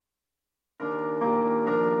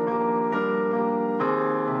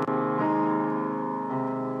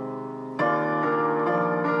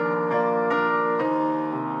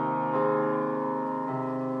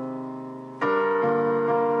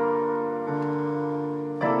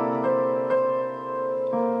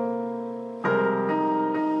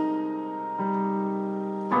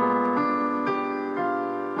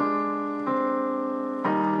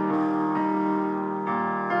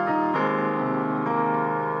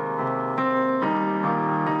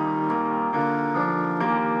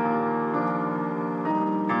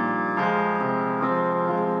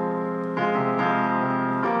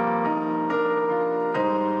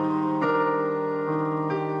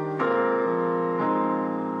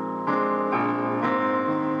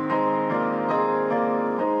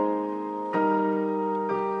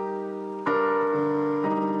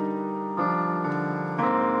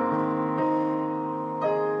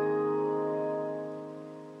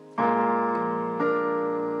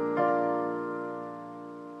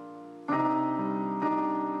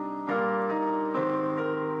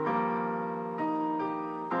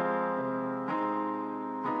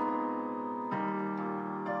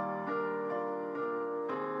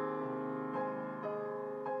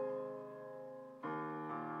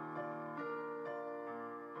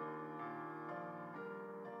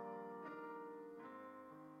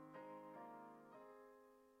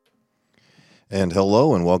And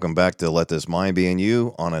hello and welcome back to Let This Mind Be in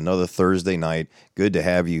You on another Thursday night. Good to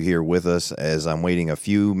have you here with us as I'm waiting a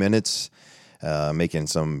few minutes, making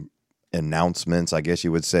some announcements, I guess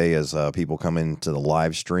you would say, as people come into the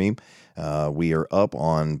live stream. We are up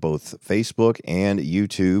on both Facebook and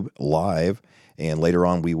YouTube live, and later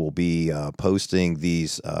on we will be posting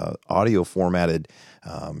these audio formatted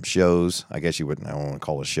shows, I guess you would, I don't want to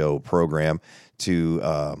call it a show, program, to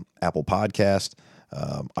Apple Podcast,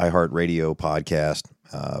 iHeartRadio Podcast,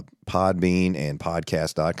 Podbean, and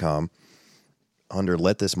podcast.com under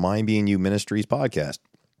Let This Mind Be in You Ministries podcast.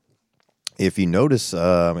 If you notice,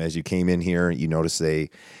 as you came in here, you notice a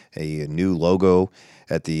new logo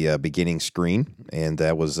at the beginning screen, and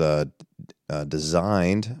that was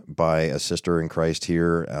designed by a sister in Christ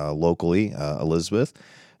here locally, Elizabeth.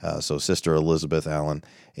 So Sister Elizabeth Allen.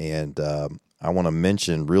 And I want to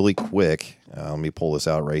mention really quick, let me pull this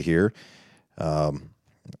out right here. I'm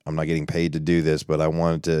not getting paid to do this, but I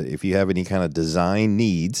wanted to, if you have any kind of design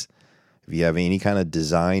needs,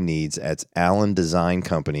 that's Allen Design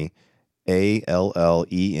Company,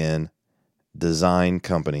 ALLEN Design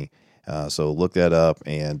Company. So look that up,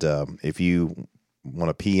 and if you want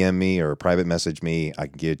to PM me or private message me, I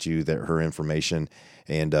can get you her information,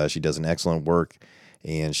 and she does an excellent work,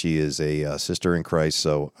 and she is a sister in Christ,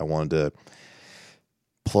 so I wanted to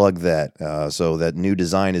plug that. So that new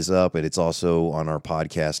design is up, and it's also on our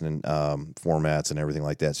podcast and formats and everything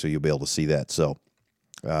like that, so you'll be able to see that. So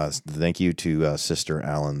thank you to Sister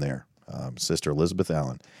Allen there, Sister Elizabeth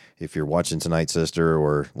Allen. If you're watching tonight, sister,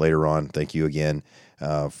 or later on, thank you again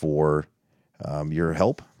for your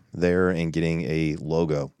help there in getting a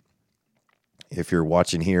logo. If you're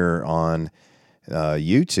watching here on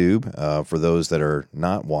YouTube, for those that are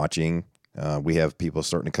not watching, we have people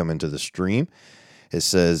starting to come into the stream. It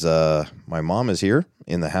says, my mom is here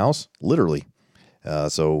in the house, literally.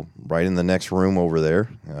 So right in the next room over there,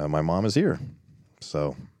 my mom is here.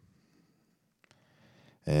 So,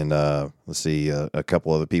 and let's see, a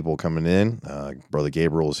couple other people coming in. Brother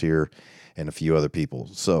Gabriel's here and a few other people.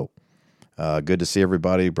 So good to see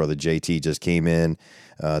everybody. Brother JT just came in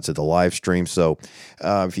to the live stream. So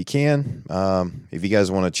if you can, if you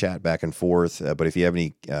guys want to chat back and forth, but if you have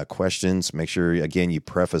any questions, make sure, again, you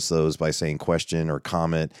preface those by saying question or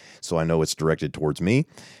comment so I know it's directed towards me,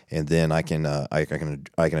 and then I can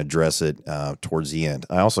address it towards the end.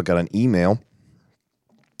 I also got an email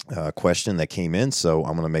question that came in, so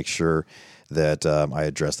I'm going to make sure that I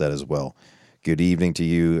address that as well. Good evening to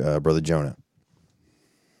you, Brother Jonah.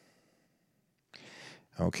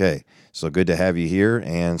 Okay, so good to have you here,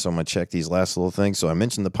 and so I'm going to check these last little things. So I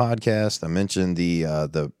mentioned the podcast. I mentioned the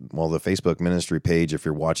Facebook ministry page. If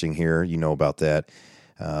you're watching here, you know about that.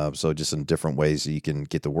 So just in different ways you can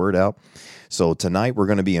get the word out. So tonight we're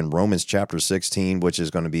going to be in Romans chapter 16, which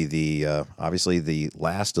is going to be the obviously the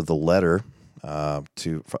last of the letter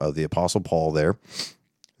to the Apostle Paul there.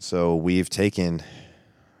 So we've taken,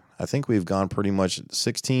 I think we've gone pretty much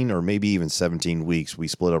 16 or maybe even 17 weeks. We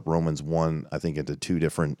split up Romans 1, I think, into two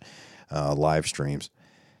different live streams.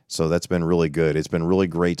 So that's been really good. It's been really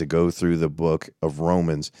great to go through the book of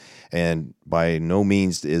Romans, and by no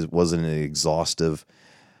means wasn't an exhaustive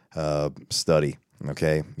study.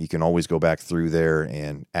 Okay, you can always go back through there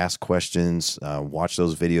and ask questions, watch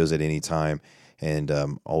those videos at any time, and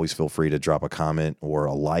always feel free to drop a comment or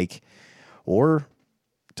a like, or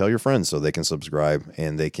tell your friends so they can subscribe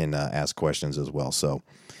and they can ask questions as well. So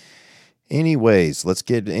anyways, let's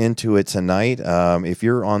get into it tonight. If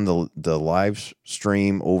you're on the live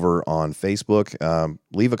stream over on Facebook,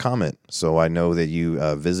 leave a comment so I know that you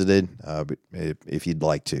visited, if you'd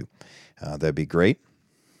like to. That'd be great.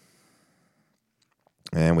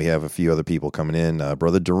 And we have a few other people coming in.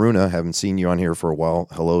 Brother Daruna, haven't seen you on here for a while.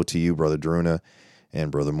 Hello to you, Brother Daruna, and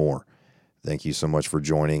Brother Moore. Thank you so much for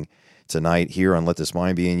joining tonight here on Let This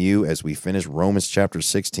Mind Be in You as we finish Romans chapter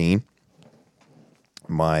 16.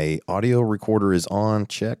 My audio recorder is on.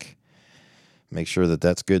 Check. Make sure that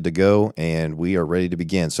that's good to go, and we are ready to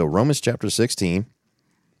begin. So Romans chapter 16,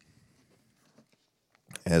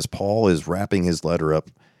 as Paul is wrapping his letter up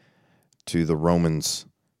to the Romans,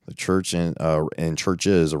 the church and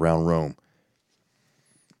churches around Rome.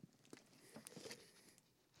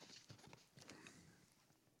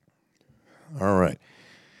 All right.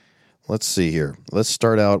 Let's see here. Let's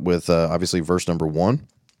start out with, obviously, verse number 1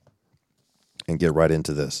 and get right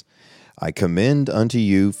into this. I commend unto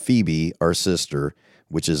you Phoebe, our sister,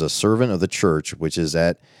 which is a servant of the church, which is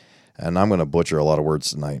at, and I'm going to butcher a lot of words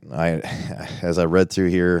tonight. As I read through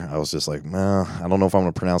here, I was just like, well, I don't know if I'm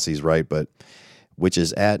going to pronounce these right, but which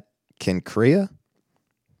is at Cenchrea,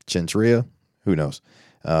 who knows?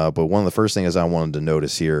 But one of the first things I wanted to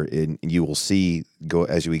notice here, and you will see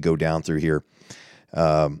as we go down through here,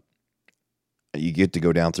 you get to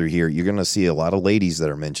go down through here, you're going to see a lot of ladies that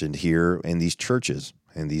are mentioned here in these churches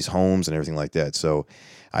and these homes and everything like that. So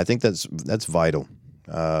I think that's vital.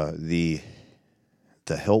 The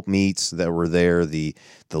helpmeets that were there, the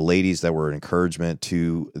ladies that were an encouragement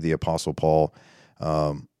to the Apostle Paul.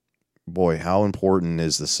 Boy, how important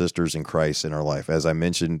is the sisters in Christ in our life? As I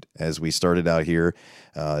mentioned, as we started out here,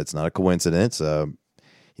 it's not a coincidence.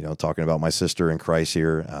 Talking about my sister in Christ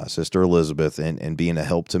here, Sister Elizabeth, and being a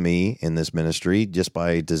help to me in this ministry just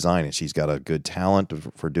by design. And she's got a good talent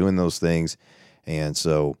for doing those things. And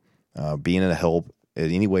so being a help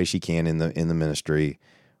in any way she can in the ministry,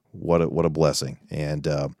 what a blessing. And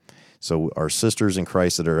so our sisters in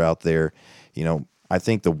Christ that are out there, I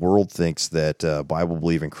think the world thinks that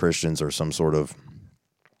Bible-believing Christians are some sort of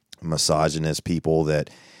misogynist people that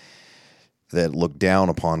look down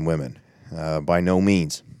upon women. By no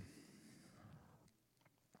means.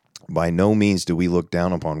 By no means do we look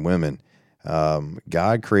down upon women.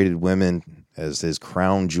 God created women as his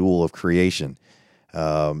crown jewel of creation.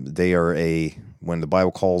 They are when the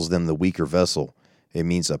Bible calls them the weaker vessel, it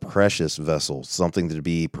means a precious vessel, something to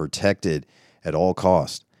be protected at all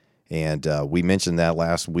costs. And we mentioned that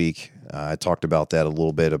last week. I talked about that a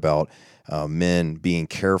little bit about men being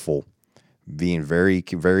careful, being very,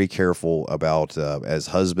 very careful about as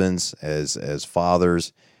husbands, as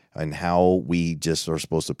fathers, and how we just are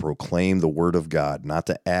supposed to proclaim the word of God, not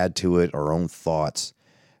to add to it our own thoughts,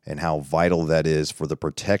 and how vital that is for the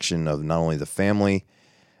protection of not only the family,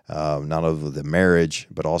 not only the marriage,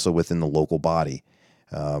 but also within the local body.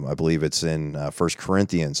 I believe it's in 1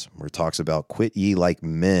 Corinthians where it talks about quit ye like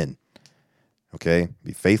men. Okay,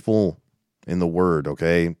 be faithful in the word.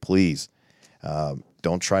 Okay, please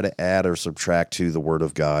don't try to add or subtract to the word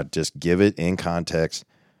of God. Just give it in context,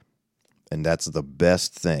 and that's the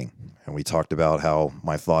best thing. And we talked about how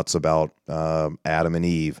my thoughts about Adam and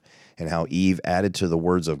Eve and how Eve added to the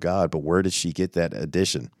words of God, but where did she get that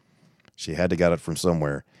addition? She had to got it from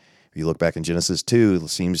somewhere. If you look back in Genesis 2, it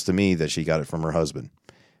seems to me that she got it from her husband,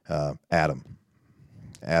 Adam.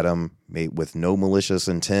 Adam, made with no malicious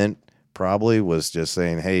intent, probably was just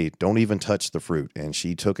saying, hey, don't even touch the fruit. And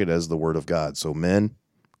she took it as the word of God. So men,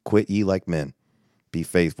 quit ye like men. Be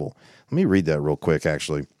faithful. Let me read that real quick,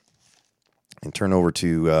 actually, and turn over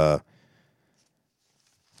to,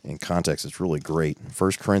 in context, it's really great.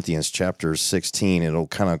 1 Corinthians chapter 16, it'll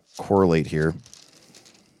kind of correlate here.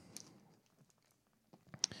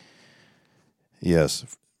 Yes,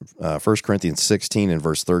 1 Corinthians 16 and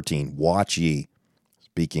verse 13. Watch ye,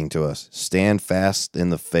 speaking to us. Stand fast in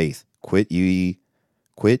the faith. Quit you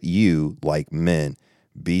like men.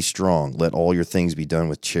 Be strong. Let all your things be done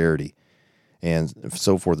with charity. And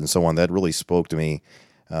so forth and so on. That really spoke to me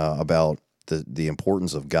about the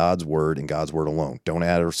importance of God's word and God's word alone. Don't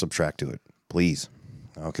add or subtract to it, please.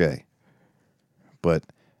 Okay. But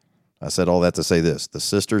I said all that to say this. The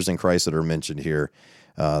sisters in Christ that are mentioned here,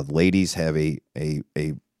 ladies have a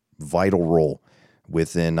vital role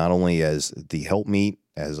within, not only as the helpmeet,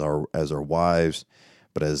 as our wives,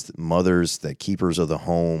 but as mothers, the keepers of the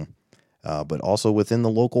home, but also within the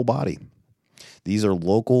local body. These are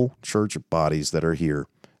local church bodies that are here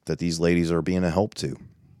that these ladies are being a help to.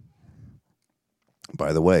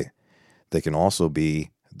 By the way, they can also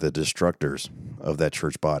be the destructors of that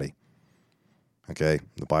church body. Okay,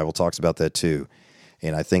 the Bible talks about that too.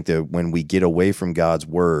 And I think that when we get away from God's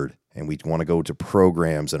word and we want to go to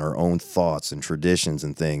programs and our own thoughts and traditions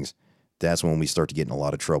and things, that's when we start to get in a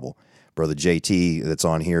lot of trouble. Brother JT that's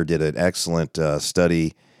on here did an excellent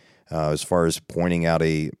study as far as pointing out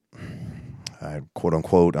a quote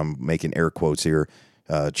unquote, I'm making air quotes here,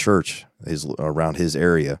 church around his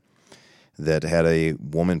area that had a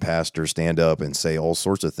woman pastor stand up and say all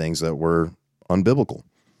sorts of things that were unbiblical.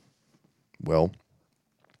 Well,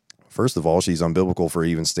 first of all, she's unbiblical for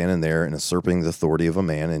even standing there and usurping the authority of a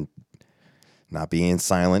man and not being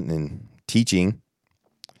silent and teaching.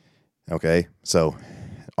 Okay, so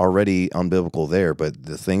already unbiblical there, but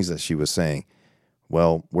the things that she was saying,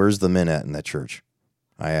 well, where's the men at in that church?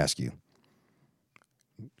 I ask you.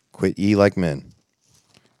 Quit ye like men.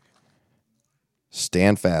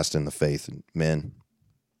 Stand fast in the faith, men.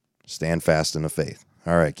 Stand fast in the faith.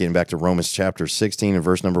 All right, getting back to Romans chapter 16 and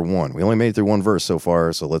verse number 1. We only made it through one verse so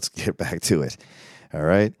far, so let's get back to it. All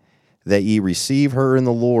right. That ye receive her in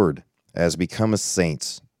the Lord as becometh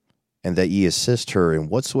saints, and that ye assist her in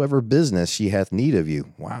whatsoever business she hath need of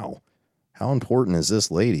you. Wow. How important is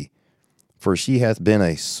this lady? For she hath been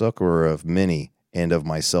a succorer of many, and of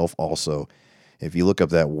myself also. If you look up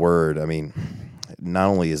that word, I mean, not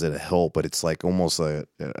only is it a help, but it's like almost it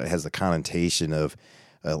has the connotation of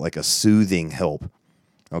like a soothing help.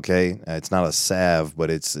 Okay, it's not a salve, but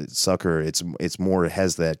it's succor. It's more. It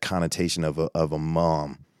has that connotation of a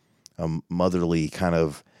mom, a motherly kind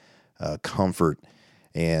of comfort,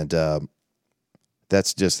 and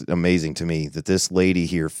that's just amazing to me that this lady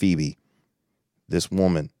here, Phoebe, this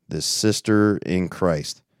woman, this sister in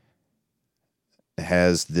Christ,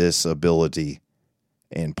 has this ability,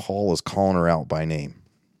 and Paul is calling her out by name.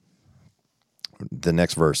 The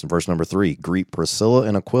next verse, in verse number 3, greet Priscilla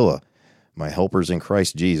and Aquila, my helpers in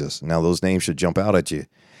Christ Jesus. Now, those names should jump out at you.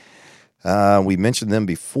 We mentioned them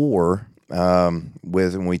before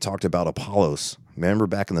when we talked about Apollos. Remember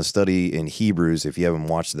back in the study in Hebrews, if you haven't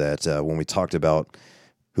watched that, when we talked about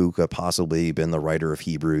who could possibly have been the writer of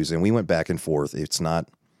Hebrews, and we went back and forth. It's not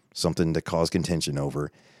something to cause contention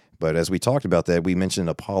over. But as we talked about that, we mentioned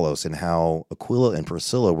Apollos and how Aquila and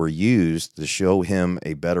Priscilla were used to show him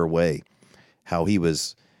a better way, how he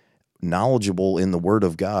was knowledgeable in the Word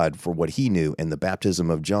of God for what he knew and the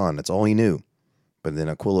baptism of John. That's all he knew. But then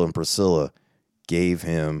Aquila and Priscilla gave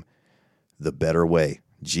him the better way.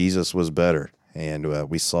 Jesus was better. And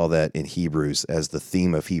we saw that in Hebrews as the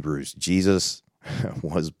theme of Hebrews. Jesus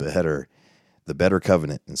was better, the better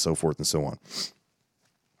covenant, and so forth and so on.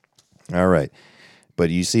 All right. But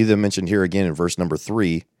you see them mentioned here again in verse number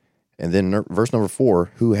 3. And then verse number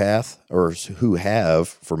 4, who have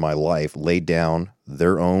for my life laid down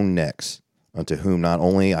their own necks, unto whom not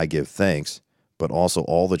only I give thanks, but also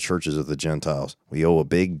all the churches of the Gentiles. We owe a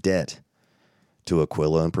big debt to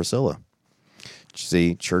Aquila and Priscilla.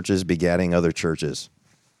 See, churches begatting other churches.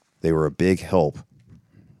 They were a big help.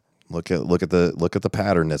 Look at the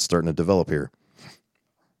pattern that's starting to develop here.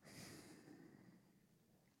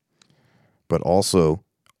 But also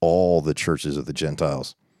all the churches of the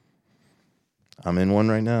Gentiles. I'm in one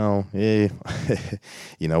right now. Yeah.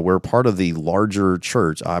 We're part of the larger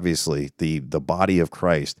church, obviously, the body of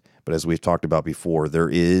Christ. But as we've talked about before, there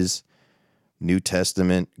is New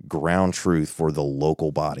Testament ground truth for the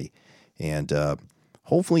local body. And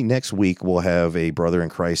hopefully next week we'll have a brother in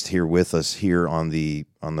Christ here with us here on the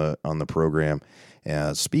program,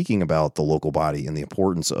 speaking about the local body and the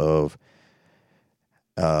importance of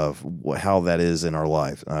how that is in our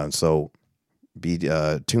lives. So be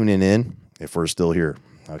tuning in if we're still here.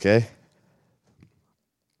 Okay.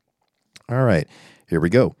 All right, here we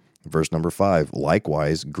go. Verse number 5,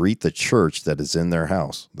 likewise, greet the church that is in their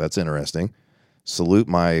house. That's interesting. Salute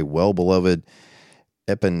my well-beloved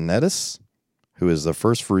Epaenetus, who is the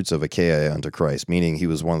first fruits of Achaia unto Christ, meaning he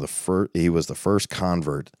was he was the first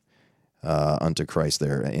convert unto Christ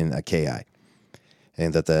there in Achaia.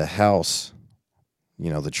 And that the house,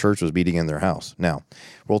 the church was meeting in their house. Now,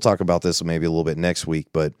 we'll talk about this maybe a little bit next week,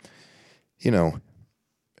 but,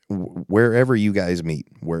 wherever you guys meet,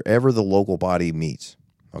 wherever the local body meets,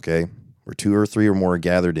 okay, where 2 or 3 or more are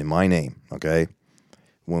gathered in my name, okay,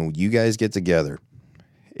 when you guys get together,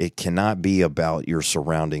 it cannot be about your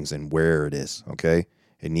surroundings and where it is, okay?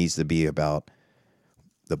 It needs to be about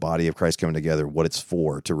the body of Christ coming together, what it's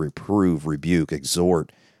for, to reprove, rebuke,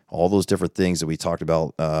 exhort, all those different things that we talked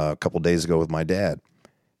about a couple days ago with my dad.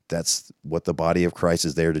 That's what the body of Christ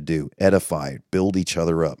is there to do, edify, build each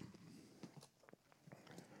other up.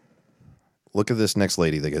 Look at this next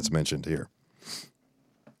lady that gets mentioned here.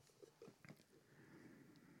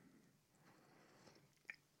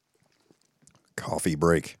 Coffee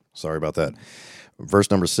break. Sorry about that.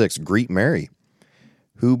 Verse number 6, greet Mary,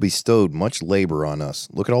 who bestowed much labor on us.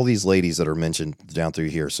 Look at all these ladies that are mentioned down through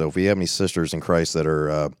here. So if we have any sisters in Christ that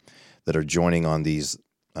are joining on these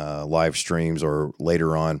live streams or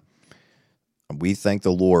later on, we thank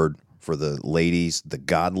the Lord for the ladies, the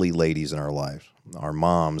godly ladies in our lives, our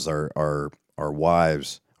moms, our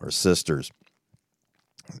wives, our sisters,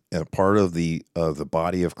 and a part of the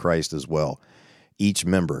body of Christ as well. Each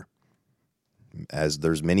member, as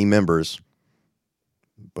there's many members,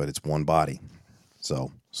 but it's one body.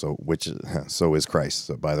 So is Christ.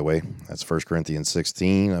 So by the way, that's 1 Corinthians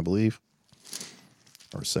 16, I believe,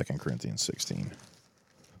 or 2 Corinthians 16.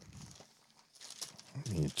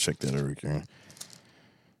 Let me check that over here.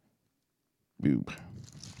 Boop.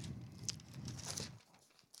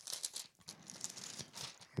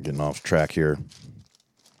 I'm getting off track here.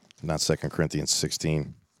 Not 2 Corinthians 16.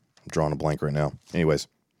 I'm drawing a blank right now. Anyways,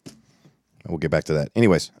 we'll get back to that.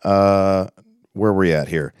 Anyways, where are we at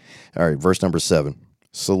here? All right, verse number 7.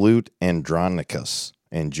 Salute Andronicus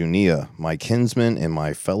and Junia, my kinsmen and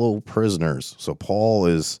my fellow prisoners. So Paul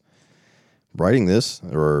is writing this,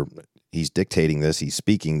 or he's dictating this, he's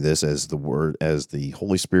speaking this as the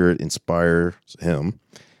Holy Spirit inspires him,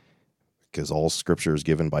 because all Scripture is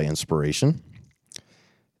given by inspiration.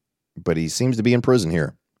 but he seems to be in prison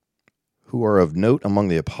here, who are of note among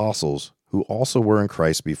the apostles, who also were in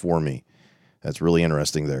Christ before me. That's really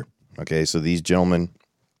interesting there. Okay, so these gentlemen,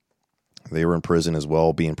 they were in prison as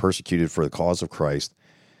well, being persecuted for the cause of Christ,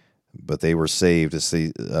 but they were saved, as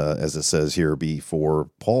it says here, before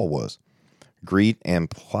Paul was. Greet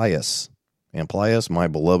Amplias, my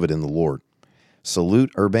beloved in the Lord.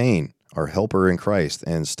 Salute Urbane, our helper in Christ,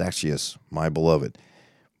 and Stachys, my beloved.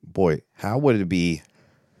 Boy, how would it be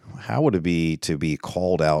to be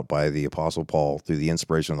called out by the Apostle Paul through the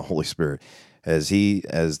inspiration of the Holy Spirit, as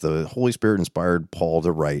the Holy Spirit inspired Paul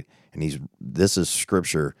to write, and this is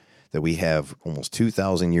scripture that we have almost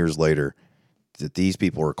 2,000 years later, that these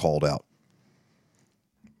people are called out.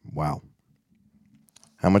 Wow.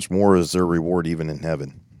 How much more is their reward even in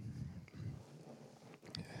heaven?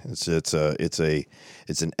 It's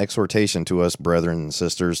an exhortation to us, brethren and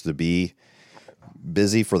sisters, to be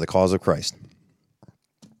busy for the cause of Christ.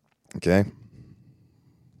 Okay.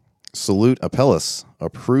 Salute Apelles,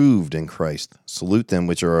 approved in Christ. Salute them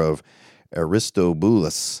which are of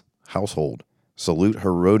Aristobulus' household. Salute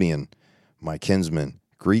Herodion, my kinsman.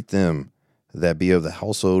 Greet them that be of the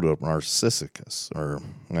household of Narcissus,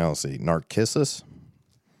 Narcissus.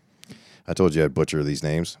 I told you I'd butcher these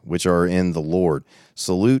names, which are in the Lord.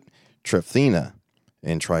 Salute Tryphena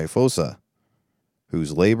and Tryphosa, who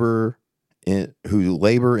labor in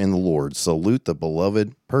the Lord. Salute the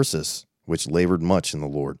beloved Persis, which labored much in the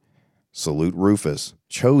Lord. Salute Rufus,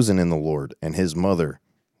 chosen in the Lord, and his mother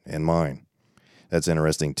and mine. That's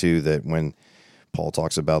interesting, too, that when Paul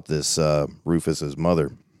talks about this Rufus's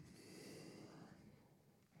mother,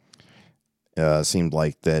 seemed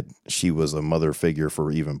like that she was a mother figure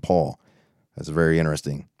for even Paul. That's very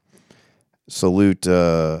interesting. Salute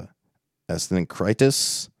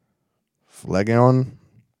Asyncritus, Phlegon.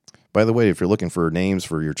 By the way, if you're looking for names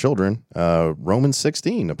for your children, Romans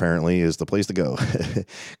 16 apparently is the place to go.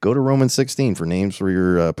 Go to Romans 16 for names for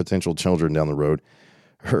your potential children down the road.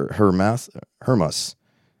 Hermas,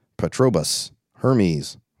 Patrobas,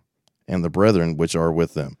 Hermes, and the brethren which are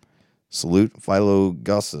with them. Salute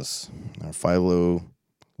Philologus,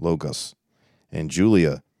 and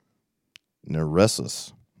Julia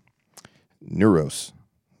Neuros,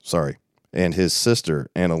 and his sister,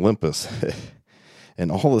 and Olympus,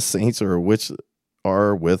 and all the saints which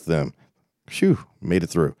are with them. Phew, made it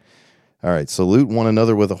through. All right, salute one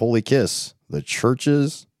another with a holy kiss. The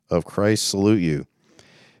churches of Christ salute you.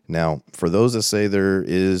 Now, for those that say there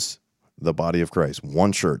is the body of Christ,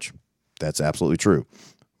 one church, that's absolutely true.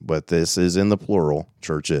 But this is in the plural,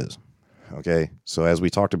 church is. Okay, so as we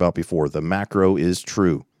talked about before, the macro is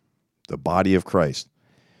true. The body of Christ.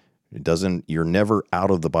 You're never out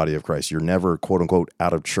of the body of Christ. You're never, quote unquote,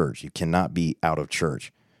 out of church. You cannot be out of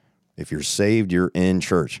church. If you're saved, you're in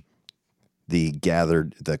church. The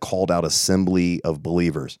called out assembly of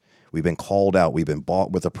believers. We've been called out. We've been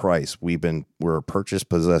bought with a price. We're a purchased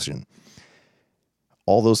possession.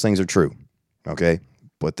 All those things are true. Okay.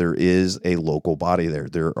 But there is a local body there.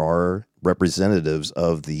 There are representatives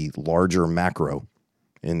of the larger macro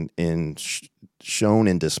shown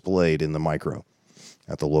and displayed in the micro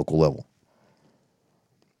at the local level.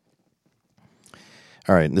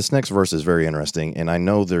 All right, this next verse is very interesting, and I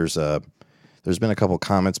know there's been a couple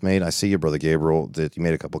comments made. I see you, Brother Gabriel, that you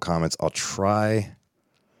made a couple comments. I'll try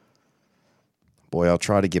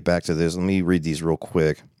to get back to this. Let me read these real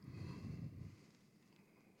quick.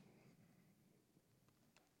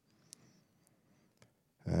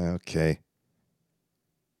 Okay.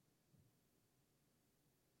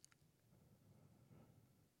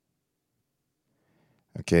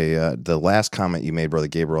 The last comment you made, Brother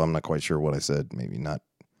Gabriel, I'm not quite sure what I said. Maybe not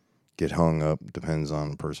get hung up. Depends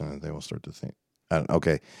on the person that they will start to think.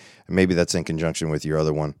 Okay. Maybe that's in conjunction with your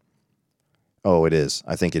other one. Oh, it is.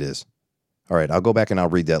 I think it is. All right. I'll go back and I'll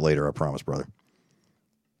read that later. I promise, brother.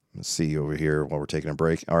 Let's see over here while we're taking a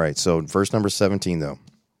break. All right. So verse number 17, though.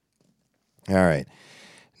 All right.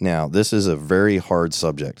 Now, this is a very hard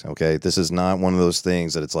subject, okay? This is not one of those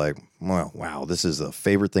things that it's like, well, wow, this is a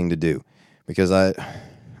favorite thing to do. Because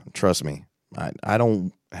trust me, I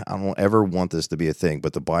don't ever want this to be a thing,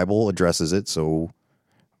 but the Bible addresses it. So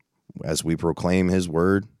as we proclaim his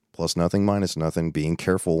word, plus nothing, minus nothing, being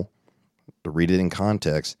careful to read it in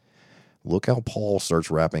context, look how Paul starts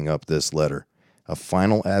wrapping up this letter. A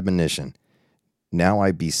final admonition. Now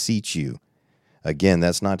I beseech you. Again,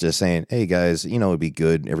 that's not just saying, hey, guys, it'd be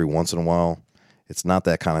good every once in a while. It's not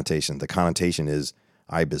that connotation. The connotation is,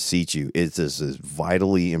 I beseech you. This is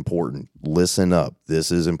vitally important. Listen up.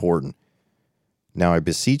 This is important. Now I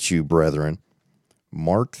beseech you, brethren,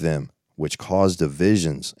 mark them which cause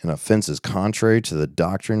divisions and offenses contrary to the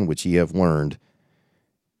doctrine which ye have learned,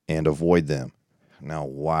 and avoid them. Now,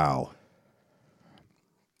 wow.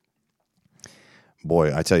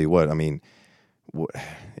 Boy, I tell you what, I mean,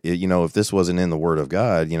 if this wasn't in the Word of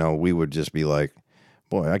God, we would just be like,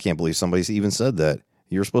 boy, I can't believe somebody's even said that.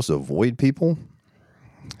 You're supposed to avoid people?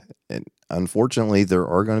 And unfortunately, there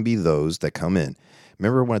are going to be those that come in.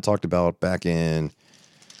 Remember when I talked about back in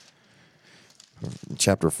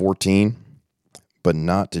chapter 14, but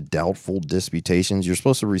not to doubtful disputations? You're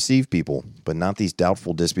supposed to receive people, but not these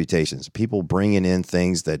doubtful disputations. People bringing in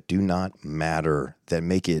things that do not matter, that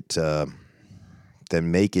make it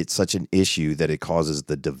such an issue that it causes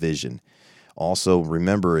the division. Also,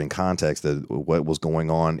 remember in context that what was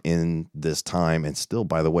going on in this time, and still,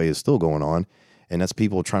 by the way, is still going on, and that's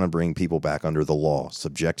people trying to bring people back under the law,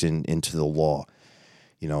 subjection into the law,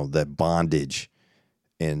 that bondage,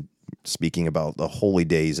 and speaking about the holy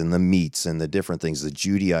days and the meats and the different things, the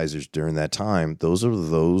Judaizers during that time, those are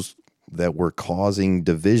those that were causing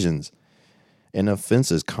divisions and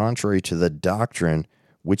offenses contrary to the doctrine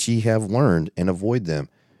which ye have learned, and avoid them.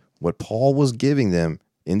 What Paul was giving them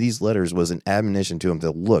in these letters was an admonition to them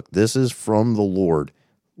that, look, this is from the Lord.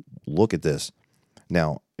 Look at this.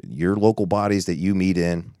 Now, your local bodies that you meet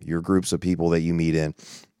in, your groups of people that you meet in,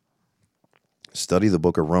 study the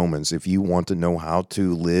book of Romans if you want to know how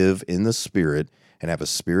to live in the Spirit and have a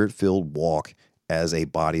Spirit-filled walk as a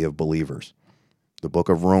body of believers. The book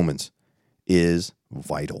of Romans is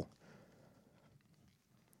vital.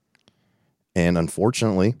 And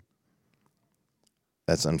unfortunately,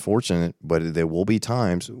 that's unfortunate, but there will be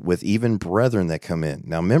times with even brethren that come in.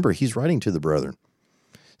 Now, remember, he's writing to the brethren.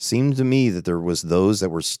 Seemed to me that there was those that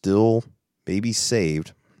were still maybe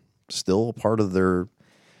saved, still a part of their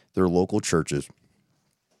local churches,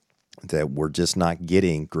 that were just not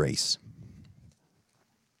getting grace.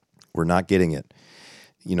 We're not getting it.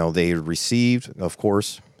 They received, of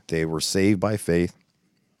course, they were saved by faith,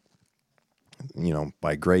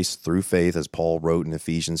 by grace through faith, as Paul wrote in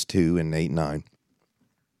Ephesians 2 and 8 and 9.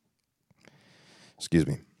 Excuse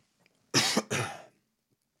me.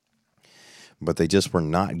 But they just were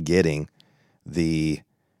not getting the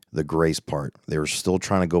grace part. They were still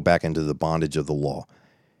trying to go back into the bondage of the law.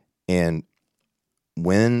 And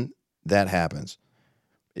when that happens,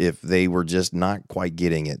 if they were just not quite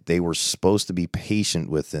getting it, they were supposed to be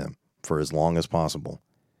patient with them for as long as possible.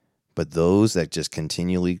 But those that just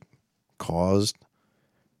continually caused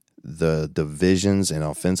the divisions and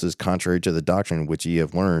offenses contrary to the doctrine which ye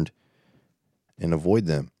have learned, and avoid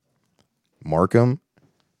them. Mark them,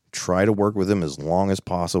 try to work with them as long as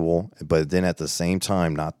possible, but then at the same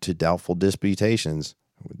time, not to doubtful disputations,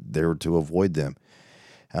 they're to avoid them.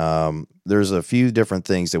 There's a few different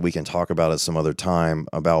things that we can talk about at some other time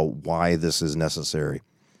about why this is necessary.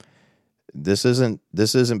 This isn't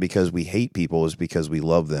because we hate people, it's because we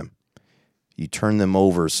love them. You turn them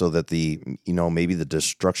over so that maybe the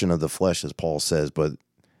destruction of the flesh, as Paul says, but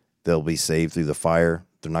they'll be saved through the fire.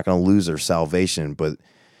 They're not going to lose their salvation, but,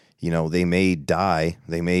 they may die.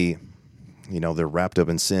 They may, they're wrapped up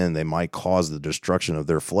in sin. They might cause the destruction of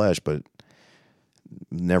their flesh, but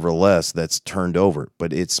nevertheless, that's turned over.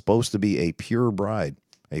 But it's supposed to be a pure bride,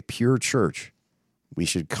 a pure church. We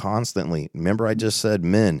should constantly, remember I just said,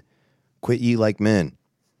 men, quit ye like men.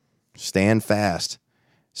 Stand fast.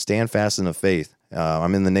 Stand fast in the faith.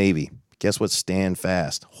 I'm in the Navy. Guess what? Stand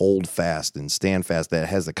fast, hold fast, and stand fast. That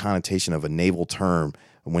has the connotation of a naval term.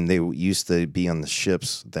 When they used to be on the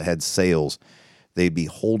ships that had sails, they'd be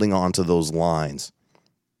holding on to those lines.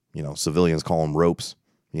 Civilians call them ropes.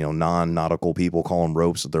 Non-nautical people call them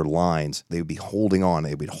ropes. They're lines. They would be holding on.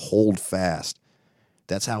 They would hold fast.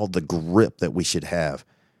 That's how the grip that we should have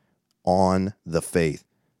on the faith.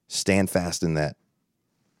 Stand fast in that.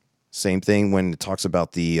 Same thing when it talks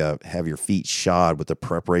about the have your feet shod with the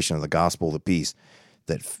preparation of the gospel of the peace.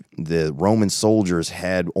 That the Roman soldiers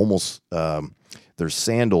had almost their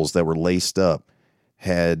sandals that were laced up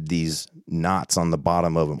had these knots on the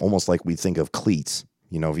bottom of them, almost like we think of cleats.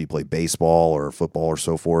 If you play baseball or football or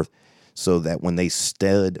so forth, so that when they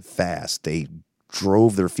stood fast, they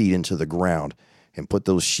drove their feet into the ground and put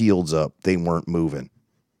those shields up. They weren't moving.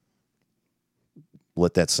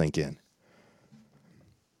 Let that sink in.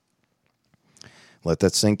 Let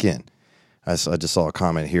that sink in. I just saw a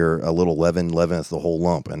comment here, a little leaven leaveneth the whole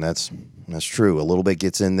lump, and that's true. A little bit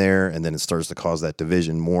gets in there, and then it starts to cause that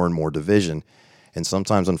division, more and more division, and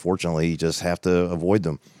sometimes, unfortunately, you just have to avoid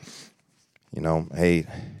them. Hey,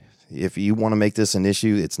 if you want to make this an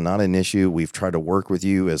issue, it's not an issue. We've tried to work with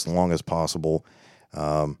you as long as possible.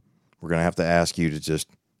 We're going to have to ask you to just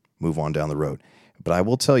move on down the road. But I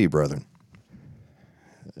will tell you, brethren,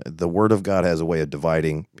 the Word of God has a way of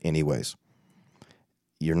dividing anyways.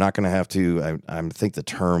 you're not going to have to, I think the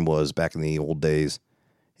term was back in the old days,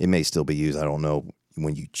 it may still be used, I don't know,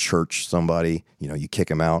 when you church somebody, you kick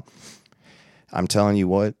them out. I'm telling you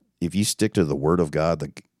what, if you stick to the word of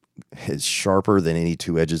God, it's sharper than any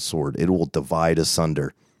two-edged sword. It will divide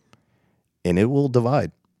asunder. And it will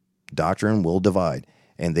divide. Doctrine will divide.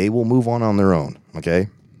 And they will move on their own, okay?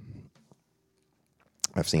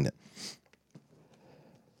 I've seen it.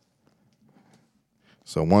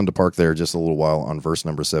 So I wanted to park there just a little while on verse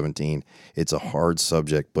number 17. It's a hard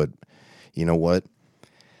subject, but you know what?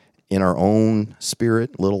 In our own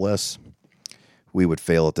spirit, little less, we would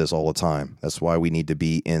fail at this all the time. That's why we need to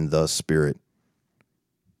be in the Spirit.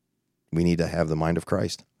 We need to have the mind of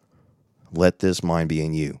Christ. Let this mind be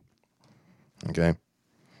in you. Okay?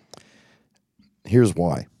 Here's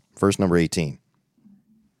why. Verse number 18.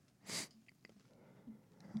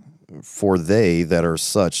 For they that are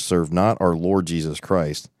such serve not our Lord Jesus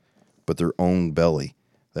Christ, but their own belly.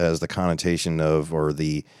 That has the connotation of, or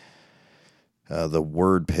the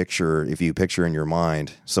word picture, if you picture in your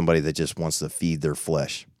mind, somebody that just wants to feed their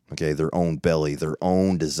flesh, okay, their own belly, their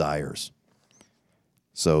own desires.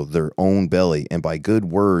 So their own belly, and by good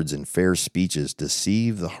words and fair speeches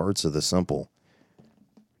deceive the hearts of the simple.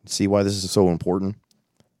 See why this is so important?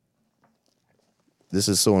 This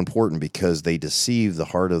is so important because they deceive the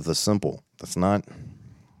heart of the simple. That's not,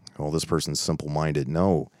 this person's simple-minded.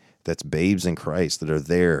 No, that's babes in Christ that are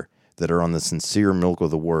there, that are on the sincere milk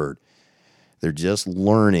of the word. They're just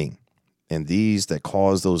learning, and these that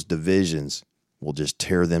cause those divisions will just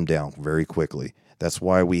tear them down very quickly. That's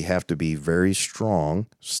why we have to be very strong,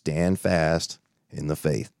 stand fast in the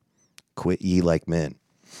faith. Quit ye like men.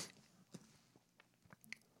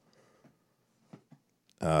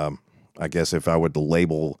 I guess if I would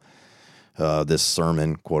label this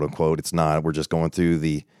sermon, quote unquote, it's not. We're just going through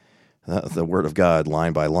the Word of God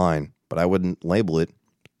line by line, but I wouldn't label it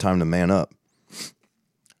time to man up.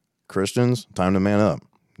 Christians, time to man up.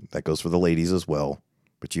 That goes for the ladies as well,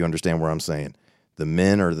 but you understand where I'm saying. The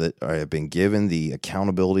men have been given the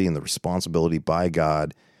accountability and the responsibility by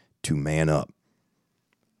God to man up.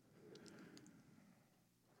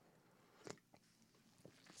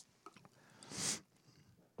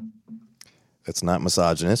 That's not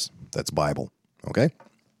misogynist. That's Bible. Okay?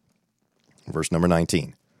 Verse number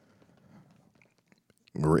 19.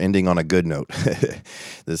 We're ending on a good note.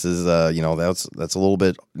 This is, that's a little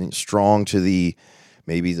bit strong to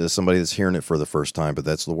maybe to somebody that's hearing it for the first time, but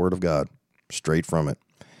that's the word of God, straight from it.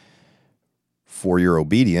 For your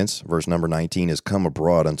obedience, verse number 19, is come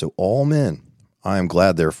abroad unto all men. I am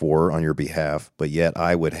glad, therefore, on your behalf, but yet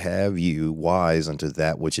I would have you wise unto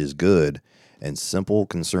that which is good, and simple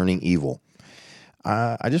concerning evil.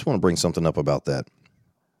 I just want to bring something up about that.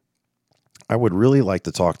 I would really like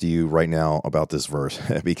to talk to you right now about this verse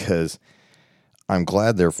because I'm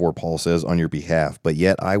glad, therefore, Paul says, on your behalf, but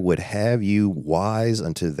yet I would have you wise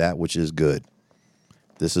unto that which is good.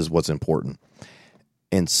 This is what's important.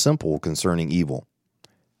 And simple concerning evil.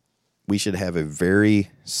 We should have a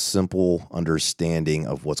very simple understanding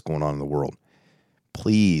of what's going on in the world.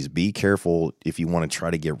 Please be careful if you want to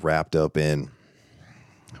try to get wrapped up in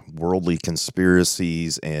worldly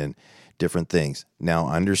conspiracies and different things. Now,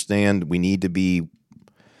 I understand we need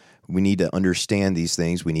to understand these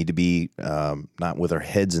things. We need to be not with our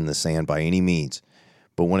heads in the sand by any means.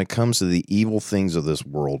 But when it comes to the evil things of this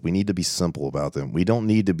world, we need to be simple about them. We don't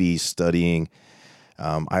need to be studying.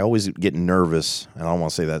 I always get nervous, and I don't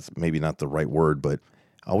want to say that's maybe not the right word, but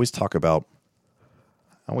I always talk about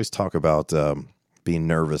being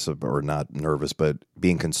nervous, or not nervous, but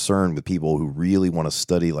being concerned with people who really want to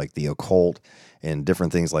study like the occult and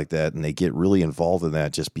different things like that, and they get really involved in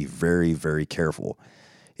that. Just be very, very careful.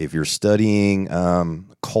 If you're studying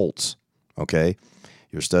cults, okay,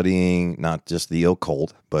 you're studying not just the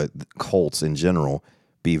occult, but cults in general,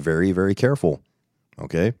 be very, very careful,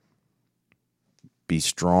 okay? Be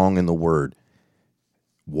strong in the word,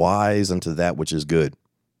 wise unto that which is good,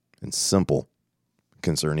 and simple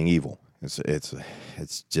concerning evil.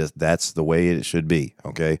 It's just, that's the way it should be,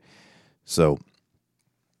 okay? So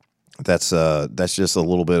that's just a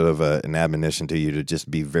little bit of an admonition to you to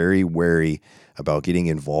just be very wary about getting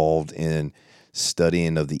involved in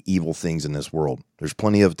studying of the evil things in this world. There's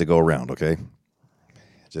plenty of it to go around, okay?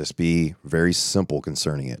 Just be very simple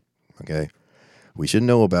concerning it, okay? We should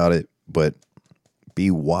know about it, but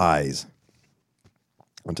be wise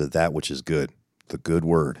unto that which is good, the good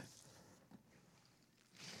word.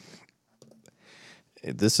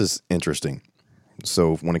 This is interesting.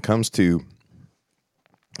 So when it comes to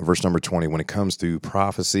verse number 20, when it comes to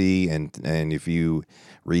prophecy, and if you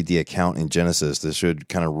read the account in Genesis, this should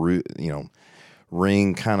kind of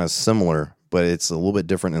ring kind of similar, but it's a little bit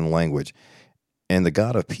different in language. And the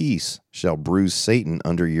God of peace shall bruise Satan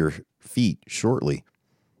under your feet shortly.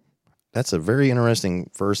 That's a very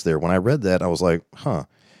interesting verse there. When I read that, I was like, huh.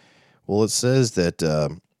 Well, it says that,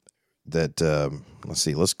 let's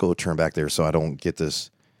see, let's go turn back there so I don't get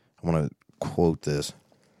this. I want to quote this.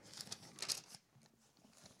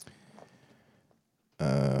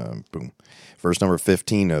 Boom. Verse number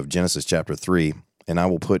 15 of Genesis chapter 3. And I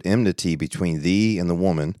will put enmity between thee and the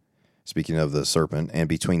woman, speaking of the serpent, and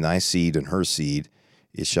between thy seed and her seed.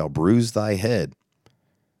 It shall bruise thy head,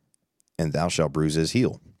 and thou shalt bruise his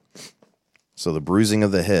heel. So the bruising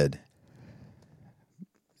of the head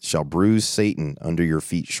shall bruise Satan under your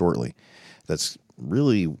feet shortly. That's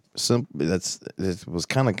really simple. It was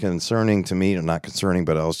kind of concerning to me, or not concerning,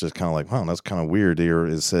 but I was just kind of like, wow, that's kind of weird here.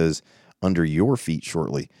 It says under your feet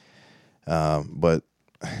shortly. But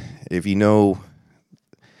if you know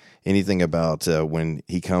anything about when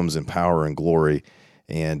he comes in power and glory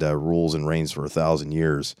and rules and reigns for 1,000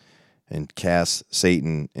 years and casts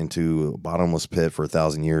Satan into a bottomless pit for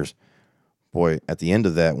 1,000 years, boy, at the end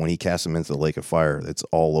of that, when he casts him into the lake of fire, it's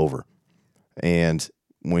all over. And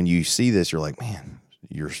when you see this, you're like, man,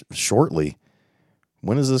 you're shortly.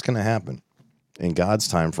 When is this going to happen? In God's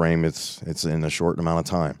time frame, it's in a short amount of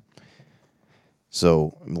time.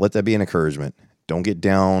 So let that be an encouragement. Don't get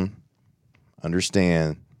down.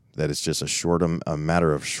 Understand that it's just a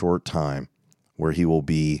matter of short time where he will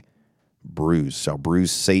be bruised. Shall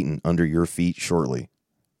bruise Satan under your feet shortly.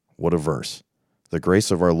 What a verse. The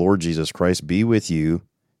grace of our Lord Jesus Christ be with you.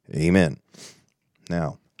 Amen.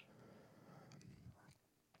 Now,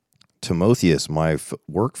 Timotheus, my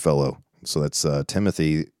work fellow. So that's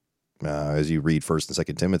Timothy. As you read 1st and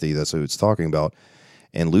 2nd Timothy, that's who it's talking about.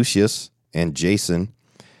 And Lucius and Jason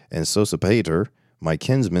and Sosipater, my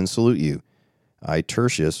kinsmen, salute you. I,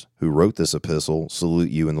 Tertius, who wrote this epistle, salute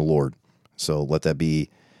you in the Lord. So let that be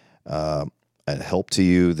a help to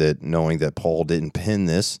you, that knowing that Paul didn't pen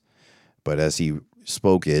this, but as he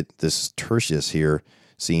spoke it, this Tertius here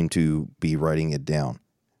seemed to be writing it down.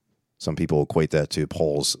 Some people equate that to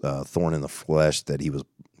Paul's thorn in the flesh, that he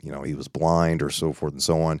was blind or so forth and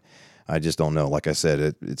so on. I just don't know. Like I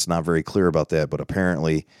said, it's not very clear about that, but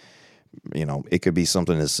apparently, it could be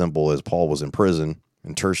something as simple as Paul was in prison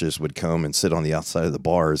and Tertius would come and sit on the outside of the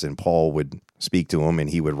bars and Paul would speak to him and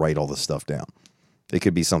he would write all this stuff down. It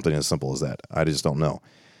could be something as simple as that. I just don't know.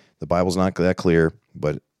 The Bible's not that clear,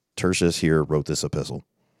 but Tertius here wrote this epistle.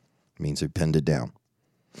 It means he penned it down.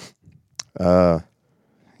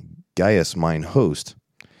 Gaius, mine host,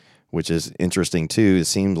 which is interesting too. It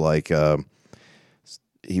seemed like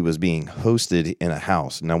he was being hosted in a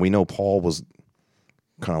house. Now we know Paul was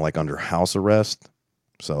kind of like under house arrest.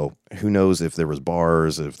 So who knows if there was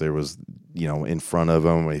bars, if there was, in front of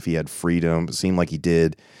him, if he had freedom. It seemed like he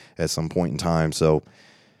did at some point in time. So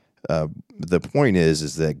the point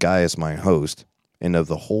is that Gaius, my host, and of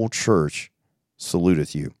the whole church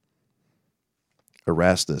saluteth you.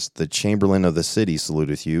 Erastus, the chamberlain of the city,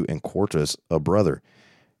 saluteth you, and Quartus, a brother.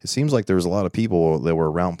 It seems like there was a lot of people that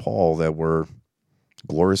were around Paul that were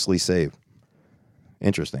gloriously saved.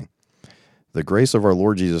 Interesting. The grace of our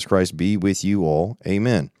Lord Jesus Christ be with you all.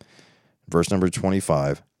 Amen. Verse number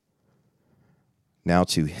 25. Now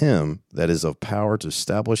to him that is of power to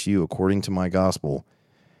establish you according to my gospel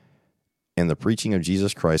and the preaching of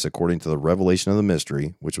Jesus Christ according to the revelation of the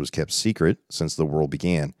mystery, which was kept secret since the world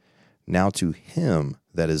began. Now to him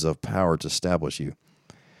that is of power to establish you.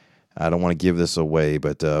 I don't want to give this away,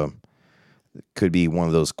 but it could be one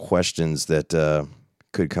of those questions that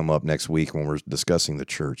could come up next week when we're discussing the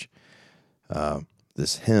church.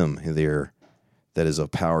 This him there that is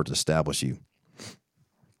of power to establish you.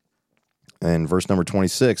 And verse number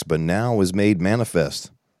 26, but now is made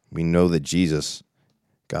manifest. We know that Jesus,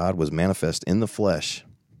 God, was manifest in the flesh.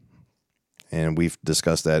 And we've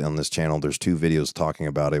discussed that on this channel. There's 2 videos talking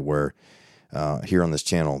about it where here on this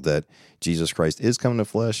channel that Jesus Christ is coming to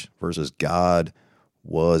flesh versus God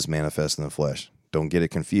was manifest in the flesh. Don't get it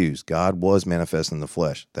confused. God was manifest in the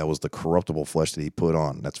flesh. That was the corruptible flesh that he put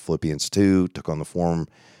on. That's Philippians 2, took on the form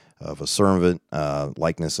of a servant,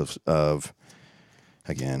 likeness of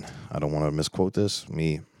again, I don't want to misquote this.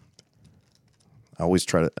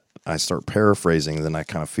 I start paraphrasing, then I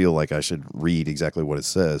kind of feel like I should read exactly what it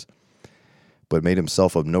says. But made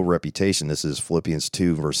himself of no reputation. This is Philippians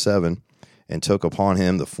 2, verse 7. And took upon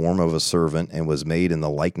him the form of a servant, and was made in the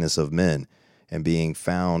likeness of men. And being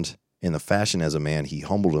found in the fashion as a man, he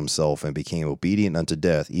humbled himself and became obedient unto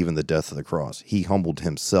death, even the death of the cross. He humbled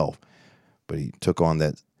himself, but he took on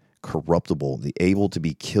that corruptible, the able to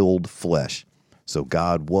be killed flesh. So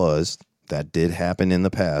God was, that did happen in the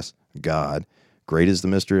past, God Great is the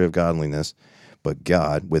mystery of godliness, but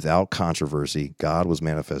God, without controversy, God was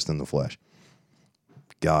manifest in the flesh.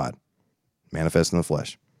 God, manifest in the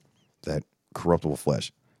flesh, that corruptible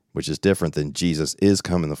flesh, which is different than Jesus is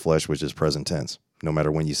come in the flesh, which is present tense, no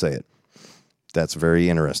matter when you say it. That's very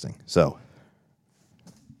interesting. So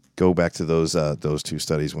go back to those two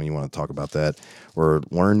studies when you want to talk about that or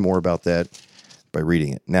learn more about that by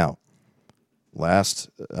reading it. Now, last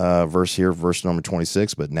verse here, verse number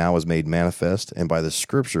 26, but now is made manifest, and by the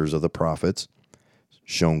scriptures of the prophets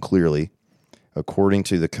shown clearly, according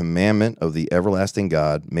to the commandment of the everlasting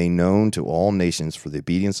God, made known to all nations for the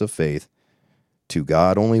obedience of faith, to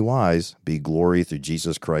God only wise, be glory through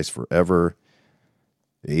Jesus Christ forever.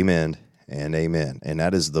 Amen and amen. And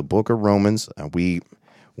that is the book of Romans. We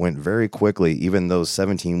went very quickly, even though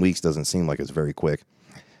 17 weeks doesn't seem like it's very quick.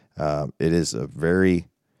 It is a very,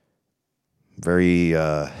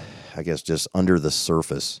 I guess, just under the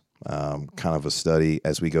surface kind of a study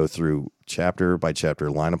as we go through chapter by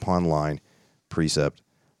chapter, line upon line, precept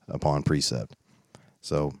upon precept.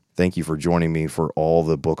 So thank you for joining me for all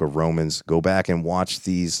the book of Romans. Go back and watch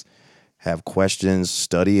these, have questions,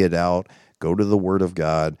 study it out, go to the Word of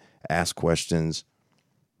God, ask questions,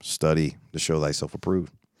 study to show thyself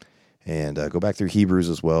approved. And go back through Hebrews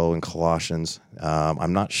as well and Colossians.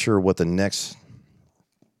 I'm not sure what the next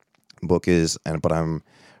book is, but I'm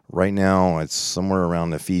right now it's somewhere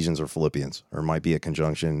around Ephesians or Philippians, or it might be a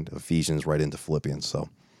conjunction Ephesians right into Philippians. So,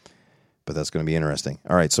 but that's going to be interesting.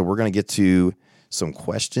 All right, so we're going to get to some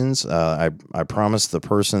questions. I promised the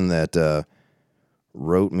person that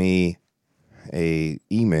wrote me a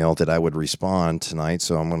email that I would respond tonight,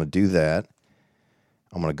 so I'm going to do that.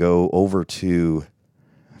 I'm going to go over to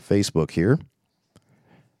Facebook here.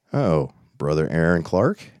 Oh, Brother Aaron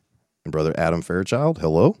Clark and Brother Adam Fairchild,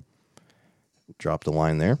 hello. Dropped a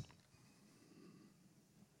line there.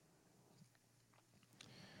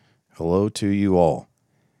 Hello to you all.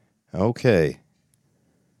 Okay.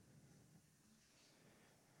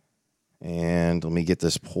 And let me get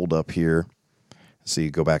this pulled up here. So you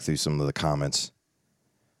go back through some of the comments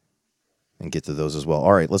and get to those as well.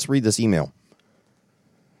 All right, let's read this email.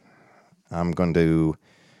 I'm going to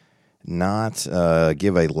not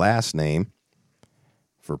give a last name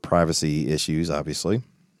for privacy issues, obviously.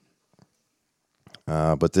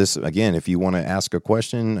 But this, again, if you want to ask a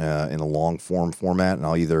question in a long form format, and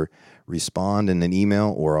I'll either respond in an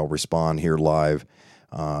email or I'll respond here live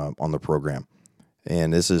on the program.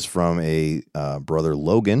 And this is from a brother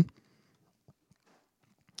Logan.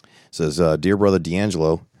 It says, Dear Brother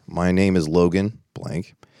D'Angelo, my name is Logan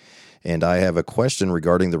blank, and I have a question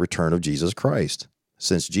regarding the return of Jesus Christ.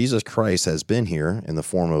 Since Jesus Christ has been here in the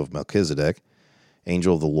form of Melchizedek,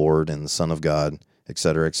 angel of the Lord and the Son of God,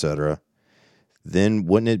 etc., then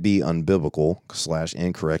wouldn't it be unbiblical /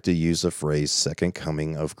 incorrect to use the phrase second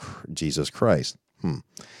coming of Jesus Christ?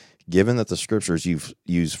 Given that the scriptures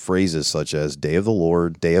use phrases such as day of the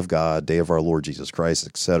Lord, day of God, day of our Lord Jesus Christ,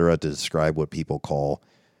 etc., to describe what people call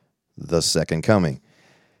the second coming.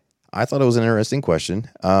 I thought it was an interesting question.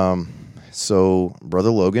 So, Brother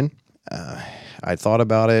Logan, I thought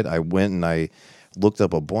about it. I went and I looked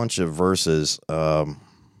up a bunch of verses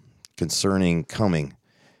concerning coming,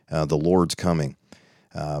 the Lord's coming.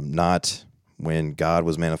 Not when God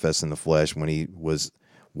was manifest in the flesh, when he was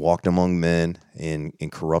walked among men in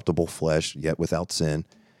incorruptible flesh, yet without sin.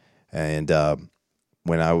 And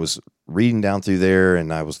when I was reading down through there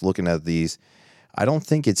and I was looking at these, I don't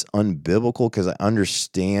think it's unbiblical because I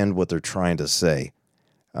understand what they're trying to say.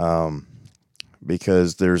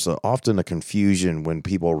 Because there's often a confusion when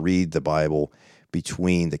people read the Bible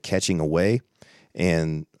between the catching away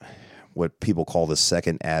and what people call the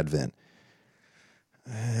second advent.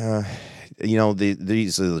 These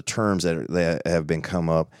are the terms that have been come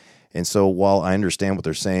up. And so while I understand what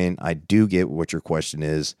they're saying, I do get what your question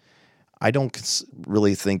is. I don't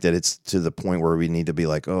really think that it's to the point where we need to be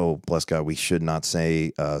like, oh, bless God, we should not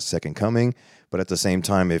say second coming. But at the same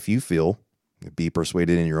time, if you feel, be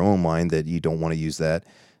persuaded in your own mind that you don't want to use that,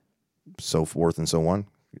 so forth and so on,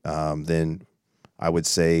 then I would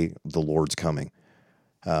say the Lord's coming.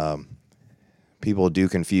 People do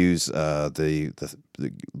confuse the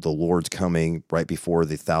Lord's coming right before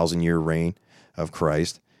the 1,000-year reign of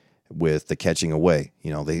Christ with the catching away.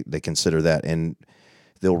 They consider that, and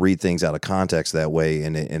they'll read things out of context that way,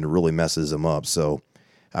 and it really messes them up. So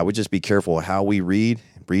I would just be careful how we read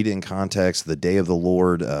it in context. The day of the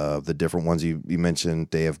Lord, the different ones you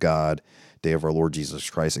mentioned, day of God, day of our Lord Jesus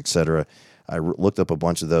Christ, etc. I looked up a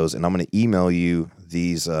bunch of those, and I'm going to email you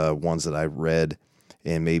these ones that I read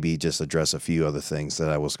and maybe just address a few other things that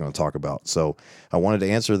I was going to talk about. So I wanted to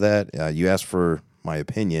answer that. You asked for my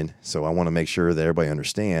opinion. So I want to make sure that everybody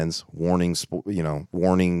understands. Warning sirens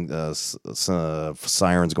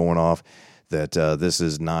going off. That this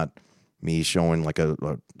is not me showing like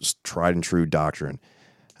a tried and true doctrine.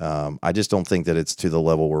 I just don't think that it's to the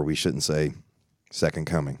level where we shouldn't say second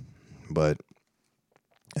coming. But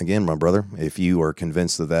again, my brother, if you are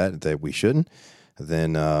convinced of that we shouldn't,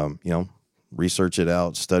 then research it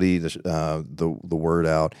out, study the word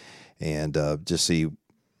out, and just see.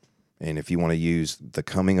 And if you want to use the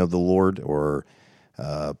coming of the Lord or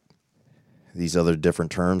these other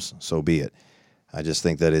different terms, so be it. I just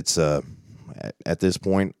think that it's at this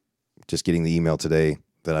point, just getting the email today,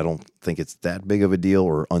 that I don't think it's that big of a deal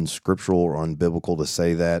or unscriptural or unbiblical to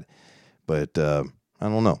say that. But I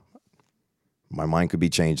don't know. My mind could be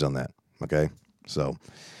changed on that. Okay, so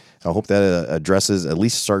I hope that addresses, at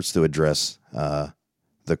least starts to address the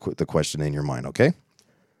question in your mind. Okay.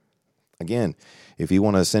 Again, if you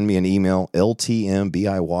want to send me an email,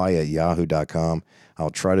 ltmbiy@yahoo.com.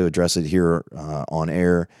 I'll try to address it here on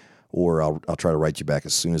air, or I'll try to write you back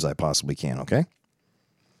as soon as I possibly can. Okay.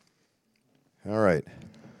 All right.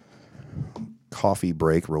 Coffee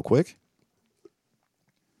break real quick.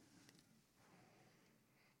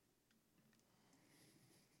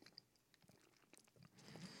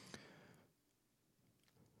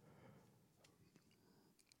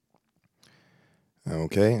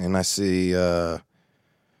 Okay, and I see, I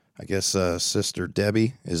guess Sister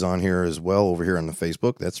Debbie is on here as well over here on the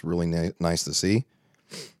Facebook. That's really nice to see.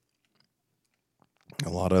 A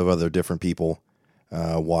lot of other different people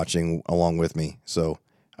watching along with me, so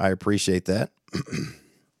I appreciate that.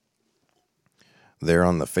 They're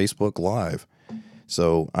on the Facebook Live,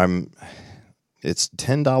 so it's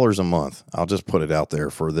 $10 a month. I'll just put it out there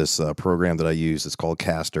for this program that I use. It's called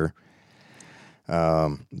Caster.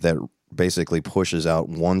 That basically pushes out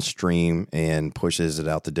one stream and pushes it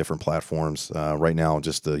out to different platforms. Right now,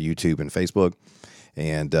 just the YouTube and Facebook.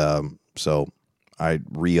 And so I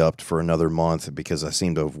re-upped for another month because I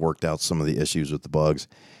seem to have worked out some of the issues with the bugs.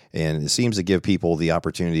 And it seems to give people the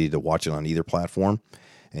opportunity to watch it on either platform.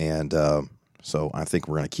 And so I think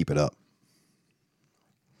we're going to keep it up.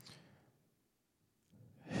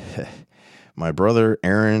 My brother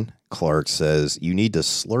Aaron Clark says, you need to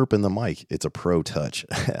slurp in the mic. It's a pro touch.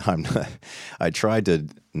 I tried to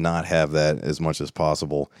not have that as much as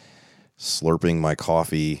possible. Slurping my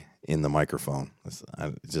coffee in the microphone. It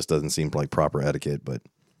just doesn't seem like proper etiquette, but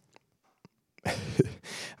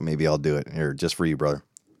maybe I'll do it here just for you, brother.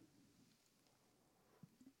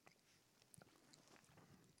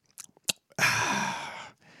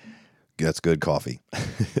 That's good coffee.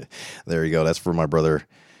 There you go. That's for my brother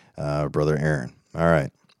Aaron. All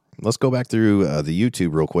right. Let's go back through the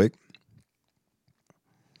YouTube real quick.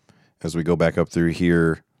 As we go back up through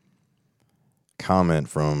here, comment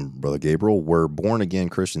from Brother Gabriel, where born-again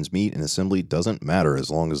Christians meet in assembly doesn't matter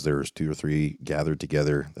as long as there's 2 or 3 gathered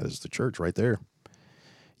together. That is the church right there.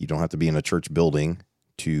 You don't have to be in a church building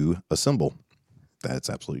to assemble.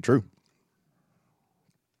 That's absolutely true.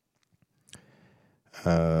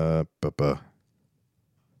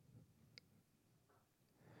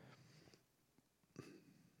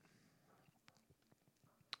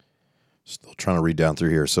 Still trying to read down through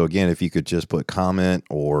here. So again, if you could just put comment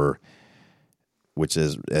it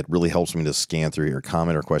really helps me to scan through your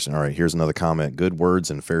comment or question. All right, here's another comment. Good words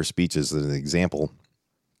and fair speech is an example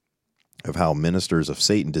of how ministers of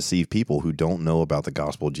Satan deceive people who don't know about the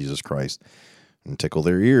gospel of Jesus Christ and tickle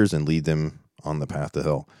their ears and lead them on the path to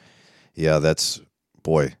hell. Yeah, that's,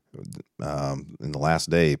 boy, in the last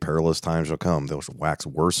day, perilous times shall come. They'll wax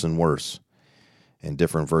worse and worse. In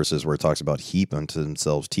different verses where it talks about heap unto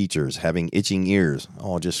themselves teachers, having itching ears.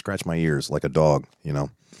 Oh, just scratch my ears like a dog,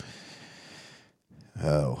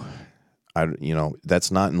 Oh,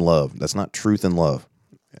 that's not in love. That's not truth in love.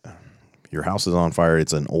 Your house is on fire.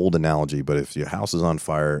 It's an old analogy, but if your house is on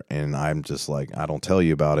fire and I'm just like, I don't tell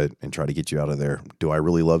you about it and try to get you out of there, do I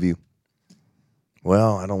really love you?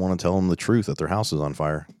 Well, I don't want to tell them the truth that their house is on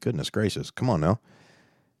fire. Goodness gracious. Come on now.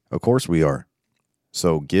 Of course we are.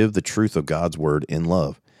 So give the truth of God's word in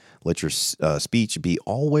love. Let your speech be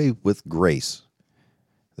always with grace.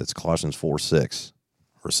 That's Colossians 4:6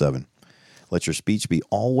 or 7. Let your speech be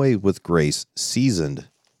always with grace, seasoned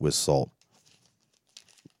with salt,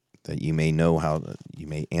 that you may know how you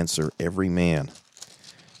may answer every man.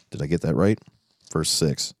 Did I get that right? Verse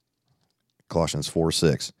 6, Colossians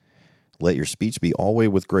 4:6. Let your speech be always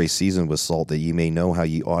with grace, seasoned with salt, that ye may know how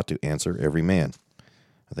ye ought to answer every man.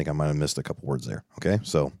 I think I might have missed a couple words there. Okay,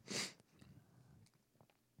 so.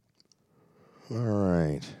 All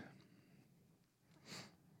right.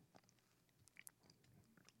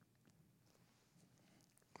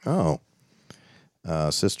 Oh.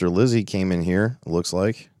 Sister Lizzie came in here, looks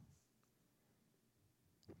like.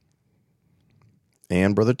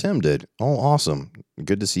 And Brother Tim did. Oh, awesome.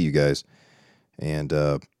 Good to see you guys. And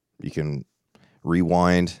you can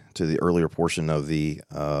rewind to the earlier portion of the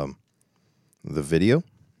video.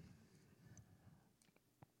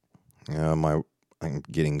 I'm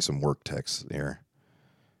getting some work texts there.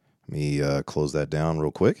 Let me close that down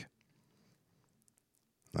real quick.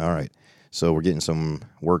 All right. So we're getting some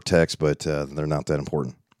work texts, but they're not that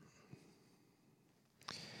important.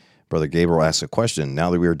 Brother Gabriel asks a question.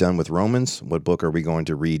 Now that we are done with Romans, what book are we going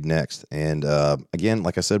to read next? And again,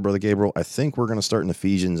 like I said, Brother Gabriel, I think we're going to start in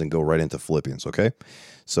Ephesians and go right into Philippians, okay?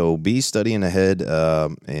 So be studying ahead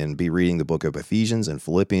and be reading the book of Ephesians and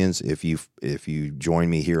Philippians. If you join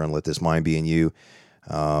me here on Let This Mind Be in You,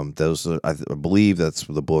 those I believe that's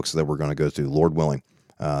the books that we're going to go through, Lord willing,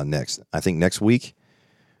 next. I think next week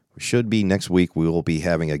we will be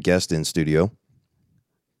having a guest in studio.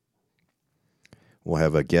 We'll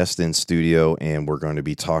have a guest in studio, and we're going to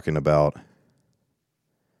be talking about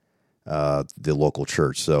the local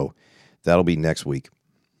church. So that'll be next week.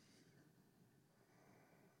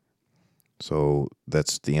 So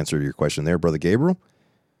that's the answer to your question there, Brother Gabriel.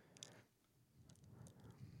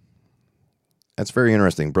 That's very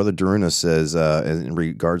interesting. Brother Daruna says, in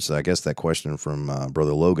regards to, I guess, that question from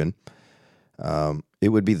Brother Logan, it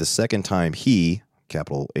would be the second time he,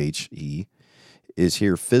 capital H-E, is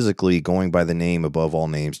here physically going by the name above all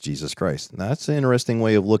names, Jesus Christ. Now, that's an interesting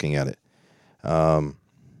way of looking at it.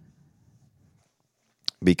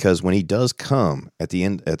 Because when he does come at the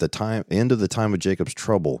end of the time of Jacob's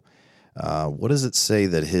trouble, what does it say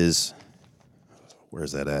that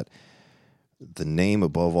where's that at? The name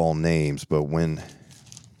above all names, but when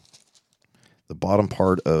the bottom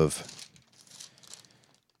part of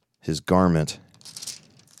his garment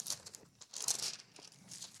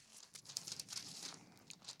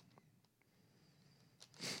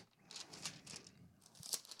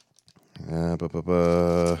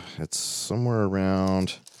it's somewhere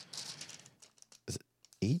around, is it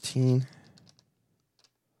 18?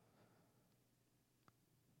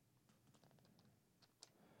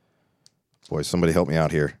 Boy, somebody help me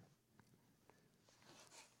out here.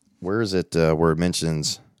 Where is it where it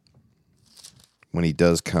mentions when he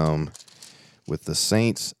does come with the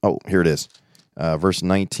saints? Oh, here it is. Verse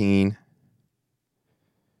 19.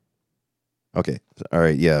 Okay. All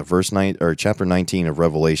right. Yeah. Verse 9 or chapter 19 of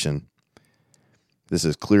Revelation. This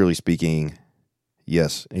is clearly speaking.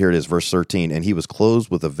 Yes, here it is, verse 13. And he was clothed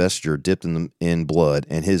with a vesture dipped in blood,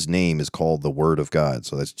 and his name is called the Word of God.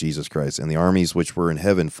 So that's Jesus Christ. And the armies which were in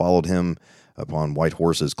heaven followed him upon white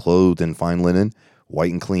horses, clothed in fine linen,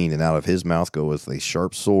 white and clean. And out of his mouth goeth a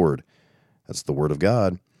sharp sword. That's the Word of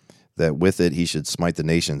God. That with it he should smite the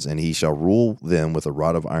nations, and he shall rule them with a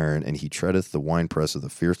rod of iron. And he treadeth the winepress of the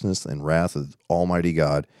fierceness and wrath of Almighty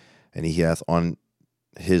God. And he hath on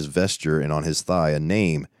his vesture and on his thigh a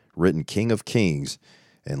name written, King of Kings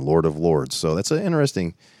and Lord of Lords. So that's an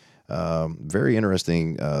interesting, very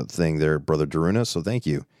interesting thing there, Brother Daruna. So thank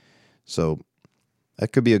you. So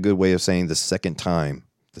that could be a good way of saying the second time,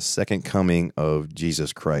 the second coming of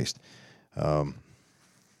Jesus Christ. Yeah.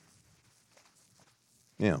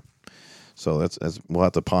 So that's we'll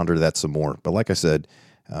have to ponder that some more. But like I said,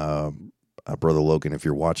 Brother Logan, if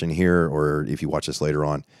you're watching here or if you watch this later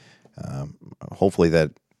on, hopefully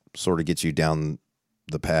that sort of gets you down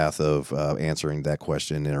the path of answering that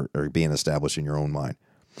question or being established in your own mind.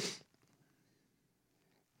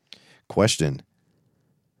 Question.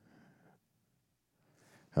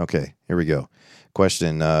 Okay, here we go.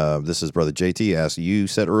 Question. This is Brother JT asks, you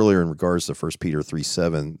said earlier in regards to 1 Peter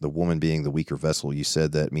 3:7, the woman being the weaker vessel, you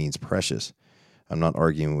said that means precious. I'm not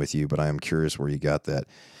arguing with you, but I am curious where you got that.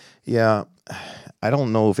 Yeah, I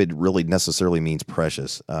don't know if it really necessarily means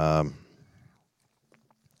precious.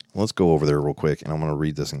 Let's go over there real quick, and I'm going to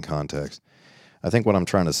read this in context. I think what I'm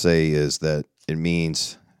trying to say is that it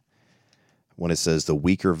means, when it says the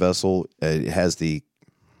weaker vessel, it has the,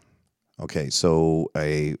 okay, so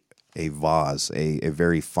a vase, a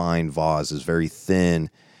very fine vase is very thin,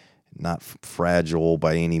 not fragile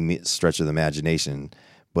by any stretch of the imagination,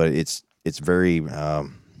 but it's very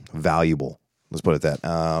valuable. Let's put it that.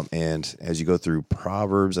 And as you go through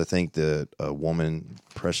Proverbs, I think that a woman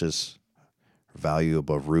precious, value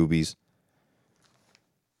above rubies.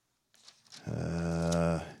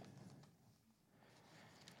 That's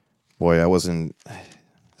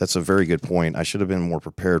a very good point. I should have been more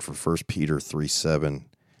prepared for 1 Peter 3:7.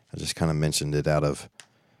 I just kind of mentioned it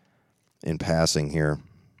in passing here,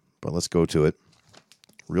 but let's go to it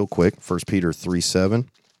real quick. 1 Peter 3:7.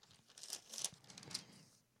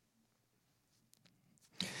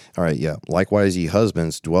 All right, yeah. Likewise, ye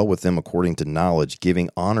husbands, dwell with them according to knowledge, giving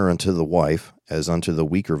honor unto the wife as unto the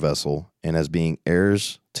weaker vessel, and as being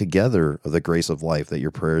heirs together of the grace of life, that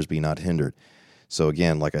your prayers be not hindered. So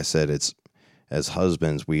again, like I said, it's as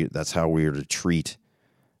husbands, that's how we are to treat.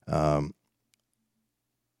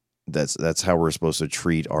 That's how we're supposed to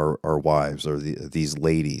treat our wives or these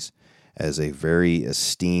ladies, as a very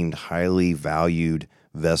esteemed, highly valued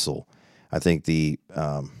vessel. I think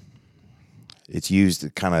it's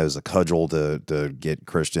used kind of as a cudgel to get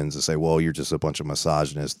Christians to say, well, you're just a bunch of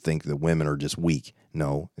misogynists, think that women are just weak.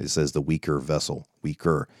 No, it says the weaker vessel,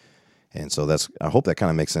 weaker. And so I hope that kind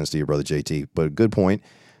of makes sense to you, Brother JT. But good point.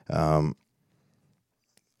 I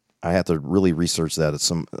have to really research that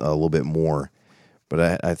a little bit more.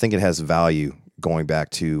 But I think it has value going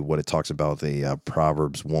back to what it talks about the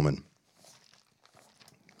Proverbs woman.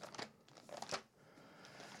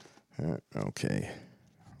 Okay.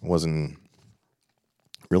 Wasn't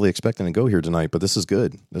really expecting to go here tonight, but this is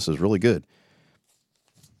good. This is really good.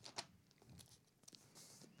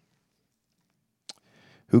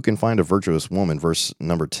 Who can find a virtuous woman? Verse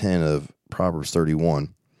number 10 of Proverbs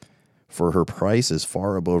 31. For her price is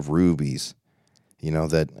far above rubies.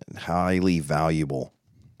 That highly valuable.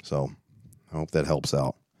 So I hope that helps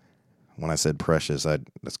out. When I said precious,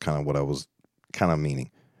 that's kind of what I was kind of meaning.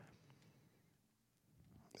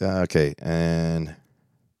 Okay, and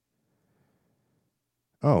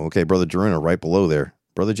okay, Brother Daruna, right below there.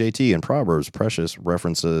 Brother JT, in Proverbs, precious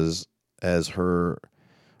references as her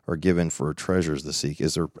are given for treasures to seek.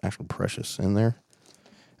 Is there actual precious in there?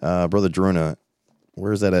 Brother Daruna,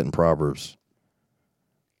 where is that at in Proverbs?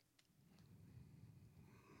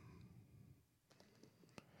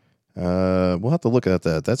 We'll have to look at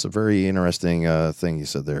that. That's a very interesting thing you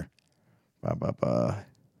said there.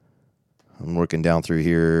 I'm looking down through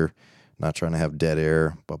here, not trying to have dead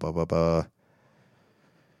air. Well,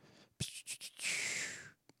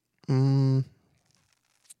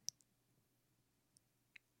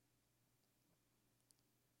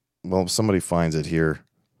 if somebody finds it here.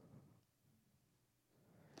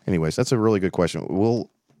 Anyways, that's a really good question. We'll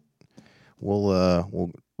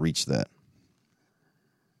reach that.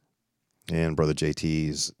 And Brother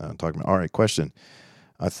JT's talking about. All right, question.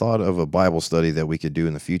 I thought of a Bible study that we could do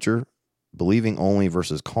in the future. Believing only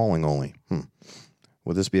versus calling only.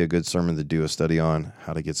 Would this be a good sermon to do a study on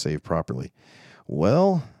how to get saved properly?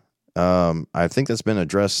 Well, I think that's been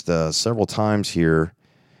addressed several times here.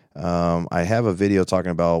 I have a video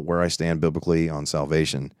talking about where I stand biblically on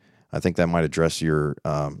salvation. I think that might address your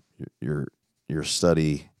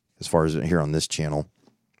study as far as here on this channel.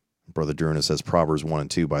 Brother Daruna says Proverbs 1 and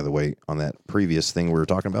 2, by the way, on that previous thing we were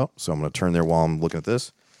talking about. So I'm going to turn there while I'm looking at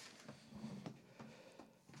this.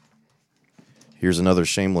 Here's another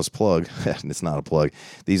shameless plug. It's not a plug.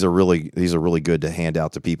 These are really good to hand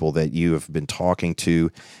out to people that you have been talking to.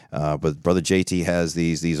 But Brother JT has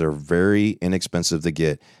these. These are very inexpensive to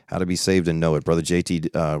get. How to be saved and know it. Brother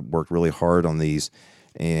JT worked really hard on these,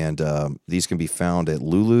 and these can be found at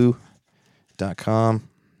lulu.com.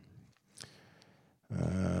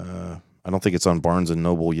 I don't think it's on Barnes and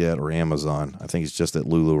Noble yet or Amazon. I think it's just at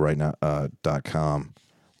Lulu right now. .com.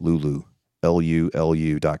 Lulu.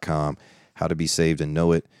 LULU.com. How to be saved and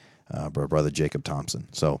know it. Brother Jacob Thompson.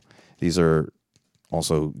 So these are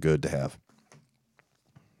also good to have.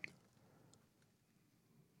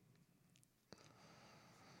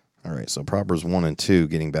 All right. So Proverbs 1 and 2,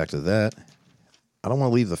 getting back to that. I don't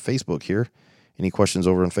want to leave the Facebook here. Any questions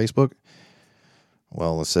over on Facebook?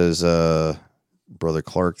 Well, it says, Brother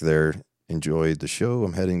Clark there enjoyed the show.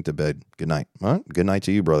 I'm heading to bed. Good night. Good night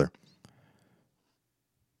to you, brother.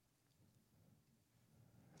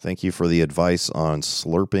 Thank you for the advice on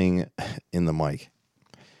slurping in the mic.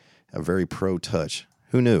 A very pro touch.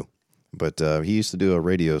 Who knew? But he used to do a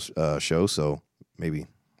radio show, so maybe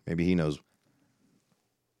he knows.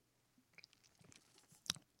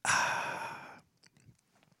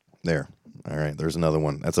 There. All right, there's another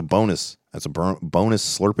one. That's a bonus. That's a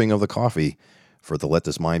bonus slurping of the coffee for the Let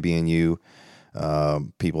This Mind Be in You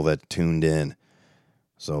people that tuned in.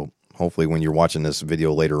 So hopefully when you're watching this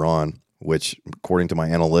video later on, which according to my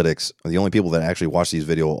analytics, the only people that actually watch these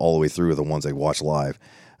videos all the way through are the ones that watch live.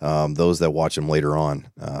 Those that watch them later on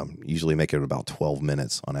usually make it about 12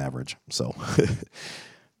 minutes on average. So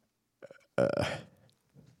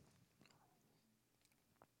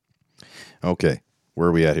okay, where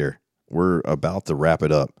are we at here? We're about to wrap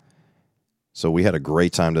it up. So we had a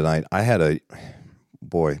great time tonight.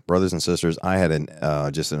 Brothers and sisters, I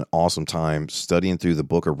had just an awesome time studying through the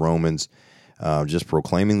book of Romans, just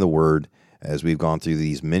proclaiming the word as we've gone through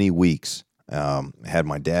these many weeks. Had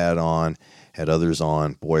my dad on, had others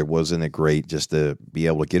on. Boy, wasn't it great just to be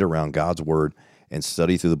able to get around God's word and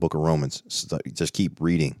study through the book of Romans. Just keep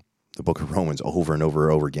reading the book of Romans over and over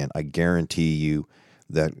and over again. I guarantee you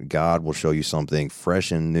that God will show you something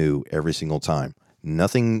fresh and new every single time.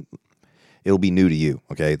 Nothing, it'll be new to you,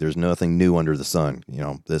 okay? There's nothing new under the sun. You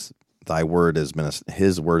know, his word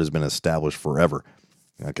has been established forever,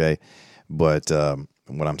 okay? But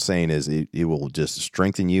what I'm saying is it will just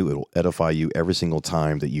strengthen you. It'll edify you every single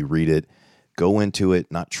time that you read it. Go into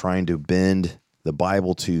it not trying to bend the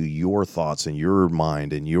Bible to your thoughts and your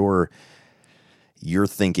mind and your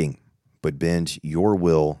thinking, but bend your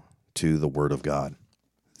will to the Word of God,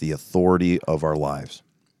 the authority of our lives.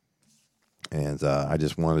 And I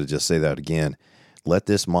just wanted to just say that again. Let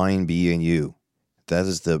this mind be in you. That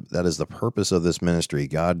is the purpose of this ministry.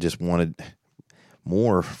 God just wanted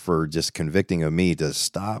more for just convicting of me to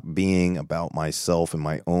stop being about myself and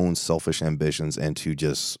my own selfish ambitions and to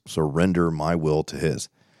just surrender my will to His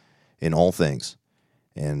in all things.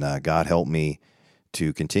 And God help me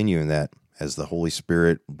to continue in that as the Holy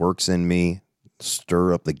Spirit works in me,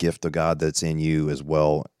 stir up the gift of God that's in you as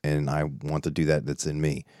well. And I want to do that's in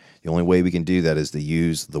me. The only way we can do that is to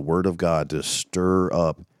use the Word of God to stir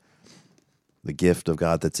up the gift of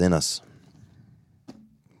God that's in us.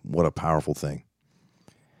 What a powerful thing.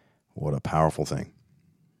 What a powerful thing.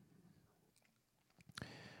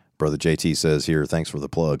 Brother JT says here, thanks for the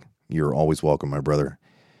plug. You're always welcome, my brother.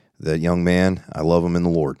 That young man, I love him in the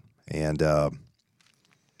Lord. And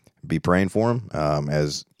be praying for him.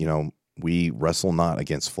 As you know, we wrestle not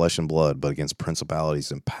against flesh and blood, but against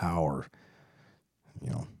principalities and power.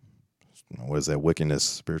 You know, what is that wickedness?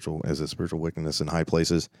 Spiritual wickedness in high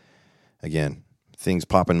places? Again, things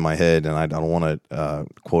pop in my head, and I don't want to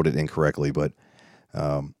quote it incorrectly, but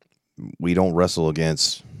we don't wrestle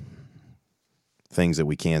against things that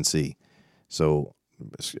we can see. So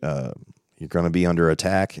you're going to be under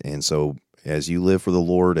attack, and so as you live for the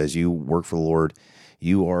Lord, as you work for the Lord,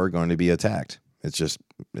 you are going to be attacked. It's just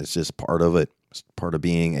part of it. It's part of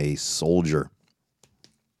being a soldier.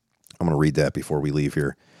 I'm going to read that before we leave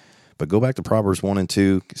here. But go back to Proverbs 1 and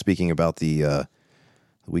 2, speaking about the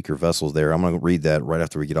weaker vessels there. I'm going to read that right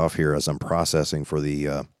after we get off here as I'm processing for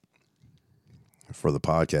the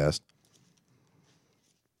podcast.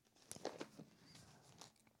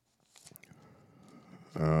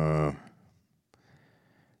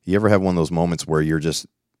 You ever have one of those moments where your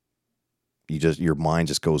mind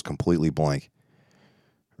just goes completely blank?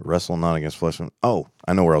 Wrestle not against flesh and... Oh,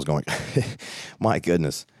 I know where I was going. My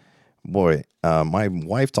goodness. Boy, my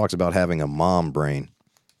wife talks about having a mom brain.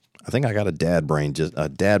 I think I got a dad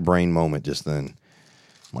brain moment just then.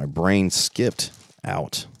 My brain skipped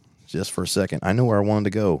out just for a second. I know where I wanted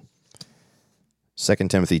to go. 2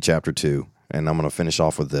 Timothy chapter 2, and I'm going to finish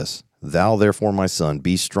off with this. Thou therefore, my son,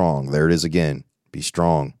 be strong. There it is again. Be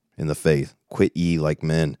strong in the faith. Quit ye like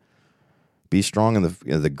men. Be strong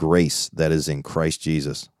in the grace that is in Christ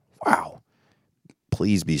Jesus. Wow.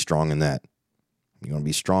 Please be strong in that. You're going to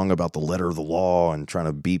be strong about the letter of the law and trying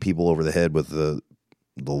to beat people over the head with the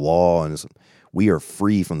law. And we are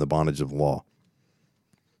free from the bondage of the law.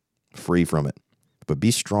 Free from it. But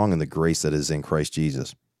be strong in the grace that is in Christ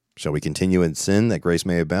Jesus. Shall we continue in sin that grace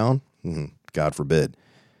may abound? God forbid.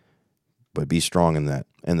 But be strong in that.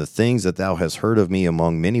 And the things that thou hast heard of me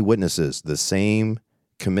among many witnesses, the same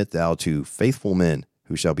commit thou to faithful men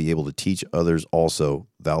who shall be able to teach others also.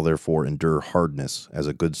 Thou therefore endure hardness as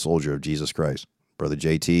a good soldier of Jesus Christ. Brother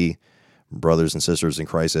JT, brothers and sisters in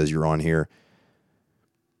Christ, as you're on here,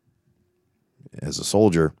 as a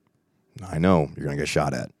soldier, I know you're going to get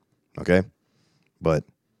shot at, okay? But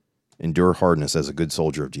endure hardness as a good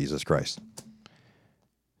soldier of Jesus Christ.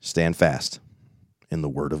 Stand fast in the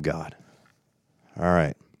Word of God. All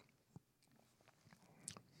right.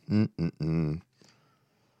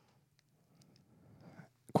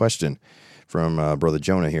 Question from Brother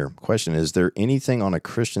Jonah here. Question, is there anything on a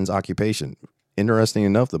Christian's occupation? Interesting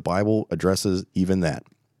enough, the Bible addresses even that.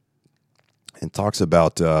 And talks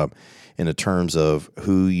about in the terms of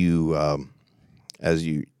who you,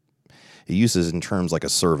 it uses in terms like a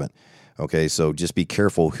servant. Okay, so just be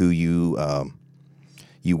careful who you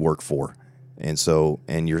work for. And so,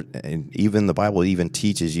 and even the Bible even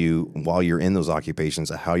teaches you while you're in those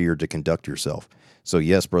occupations how you're to conduct yourself. So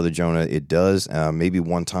yes, Brother Jonah, it does. Maybe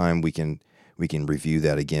one time we can review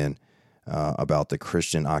that again about the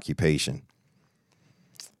Christian occupation.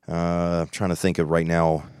 I'm trying to think of right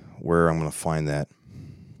now where I'm going to find that.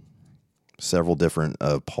 Several different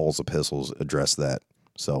Paul's epistles address that.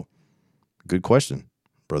 So, good question,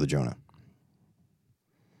 Brother Jonah.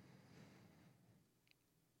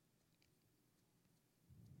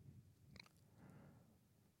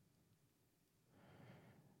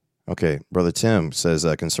 Okay, Brother Tim says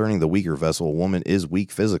concerning the weaker vessel, a woman is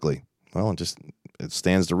weak physically. Well, it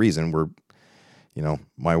stands to reason.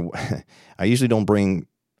 My I usually don't bring.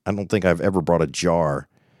 I don't think I've ever brought a jar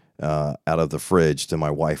out of the fridge to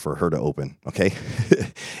my wife for her to open. Okay,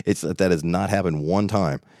 that has not happened one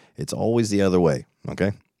time. It's always the other way.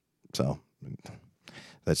 Okay, so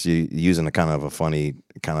that's you using a kind of a funny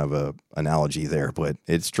kind of a analogy there, but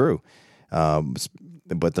it's true.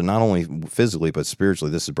 But they're not only physically but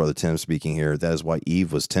spiritually. This is Brother Tim speaking here. That is why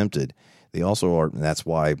Eve was tempted. They also are, and that's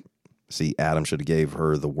why. See, Adam should have gave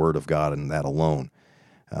her the word of God and that alone.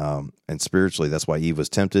 And spiritually, that's why Eve was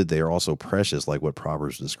tempted. They are also precious, like what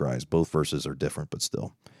Proverbs describes. Both verses are different, but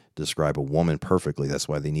still describe a woman perfectly. That's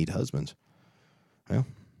why they need husbands. Yeah.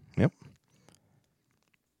 Yep.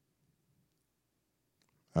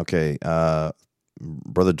 Okay.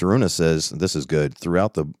 Brother Daruna says, this is good.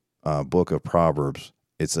 Throughout the book of Proverbs,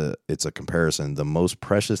 it's a comparison. The most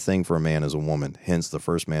precious thing for a man is a woman. Hence, the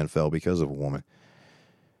first man fell because of a woman.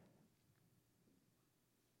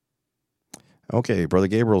 Okay, Brother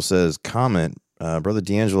Gabriel says, comment, Brother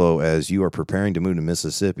D'Angelo, as you are preparing to move to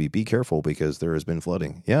Mississippi, be careful because there has been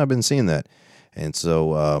flooding. Yeah, I've been seeing that. And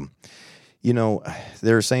so,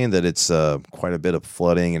 they're saying that it's quite a bit of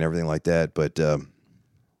flooding and everything like that, but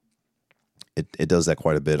it does that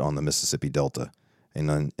quite a bit on the Mississippi Delta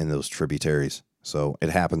and in those tributaries. So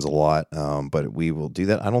it happens a lot, but we will do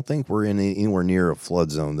that. I don't think we're anywhere near a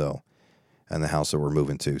flood zone, though, in the house that we're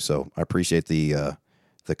moving to. So I appreciate the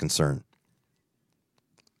concern.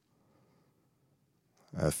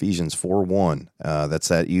 Ephesians 4:1.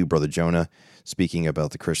 That's at you, Brother Jonah, speaking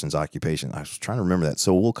about the Christian's occupation. I was trying to remember that.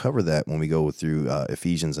 So we'll cover that when we go through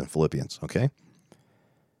Ephesians and Philippians, okay?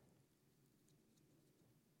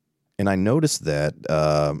 And I noticed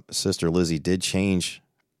that Sister Lizzie did change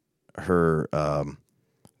her,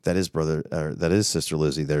 that is Sister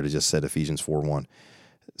Lizzie there to just said Ephesians 4:1.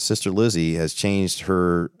 Sister Lizzie has changed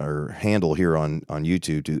her handle here on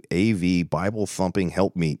YouTube to AV Bible Thumping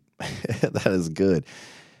Helpmeet. That is good.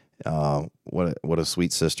 What a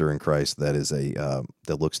sweet sister in Christ that is that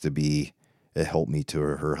looks to be a helpmeet to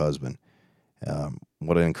her husband.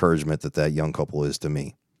 What an encouragement that young couple is to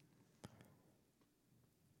me.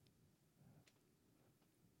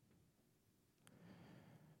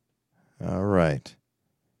 All right.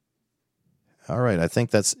 I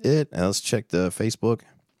think that's it. Now let's check the Facebook.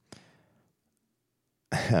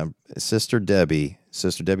 Sister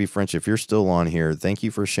Debbie French, if you're still on here, thank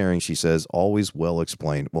you for sharing. She says, always well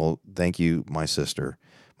explained. Well, thank you, my sister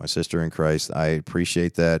in Christ. I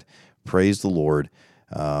appreciate that. Praise the Lord.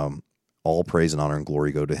 All praise and honor and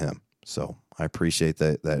glory go to him. So I appreciate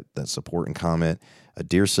that support and comment. A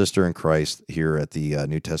dear sister in Christ here at the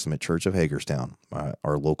New Testament Church of Hagerstown,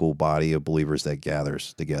 our local body of believers that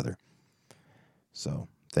gathers together. So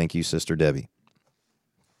thank you, Sister Debbie.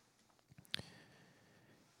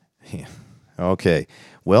 Yeah. Okay.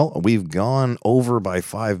 Well, we've gone over by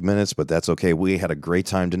 5 minutes, but that's okay. We had a great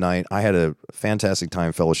time tonight. I had a fantastic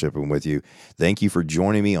time fellowshipping with you. Thank you for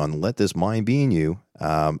joining me on Let This Mind Be in You.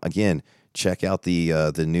 Again, check out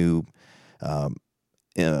the new,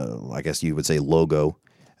 I guess you would say, logo.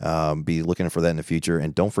 Be looking for that in the future.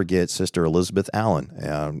 And don't forget Sister Elizabeth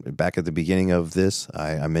Allen. Back at the beginning of this,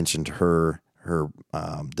 I mentioned her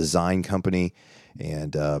design company.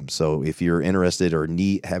 And so if you're interested or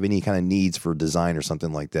have any kind of needs for design or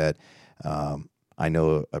something like that, I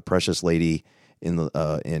know a precious lady in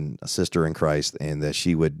a sister in Christ, and that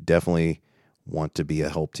she would definitely want to be a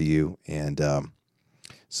help to you. And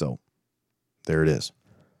so there it is.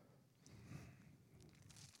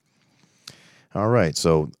 All right.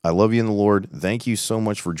 So I love you in the Lord. Thank you so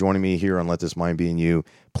much for joining me here on Let This Mind Be in You.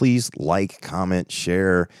 Please like, comment,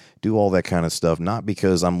 share, do all that kind of stuff. Not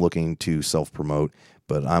because I'm looking to self-promote,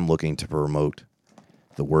 but I'm looking to promote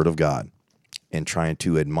the Word of God and trying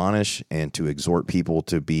to admonish and to exhort people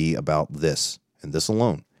to be about this and this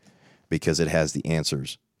alone, because it has the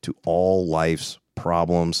answers to all life's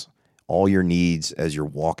problems, all your needs as you're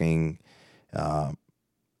walking,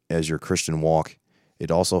 as your Christian walk.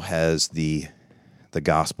 It also has the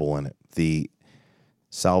gospel in it, the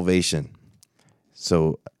salvation.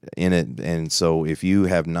 So in it, and so if you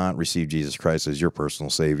have not received Jesus Christ as your personal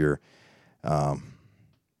Savior,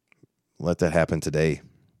 let that happen today.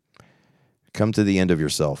 Come to the end of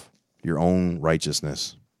yourself, your own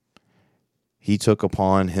righteousness. He took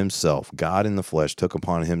upon himself, God in the flesh took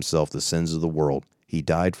upon himself the sins of the world. He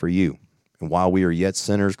died for you. And while we are yet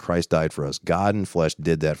sinners, Christ died for us. God in flesh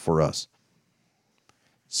did that for us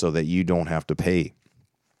so that you don't have to pay.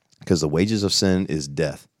 Because the wages of sin is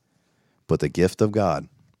death. But the gift of God,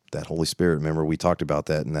 that Holy Spirit, remember we talked about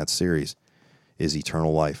that in that series, is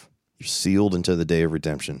eternal life. You're sealed into the day of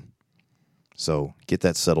redemption. So get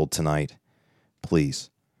that settled tonight, please.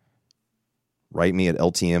 Write me at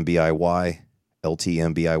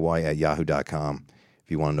ltmbiy@yahoo.com if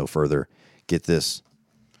you want to know further. Get this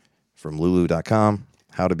from lulu.com,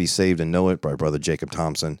 How to Be Saved and Know It by Brother Jacob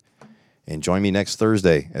Thompson. And join me next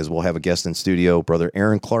Thursday as we'll have a guest in studio. Brother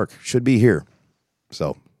Aaron Clark should be here.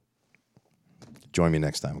 So join me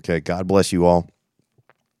next time, okay? God bless you all.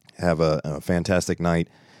 Have a fantastic night.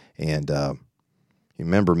 And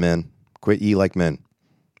remember, men, quit ye like men.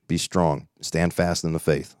 Be strong. Stand fast in the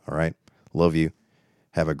faith, all right? Love you.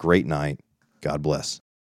 Have a great night. God bless.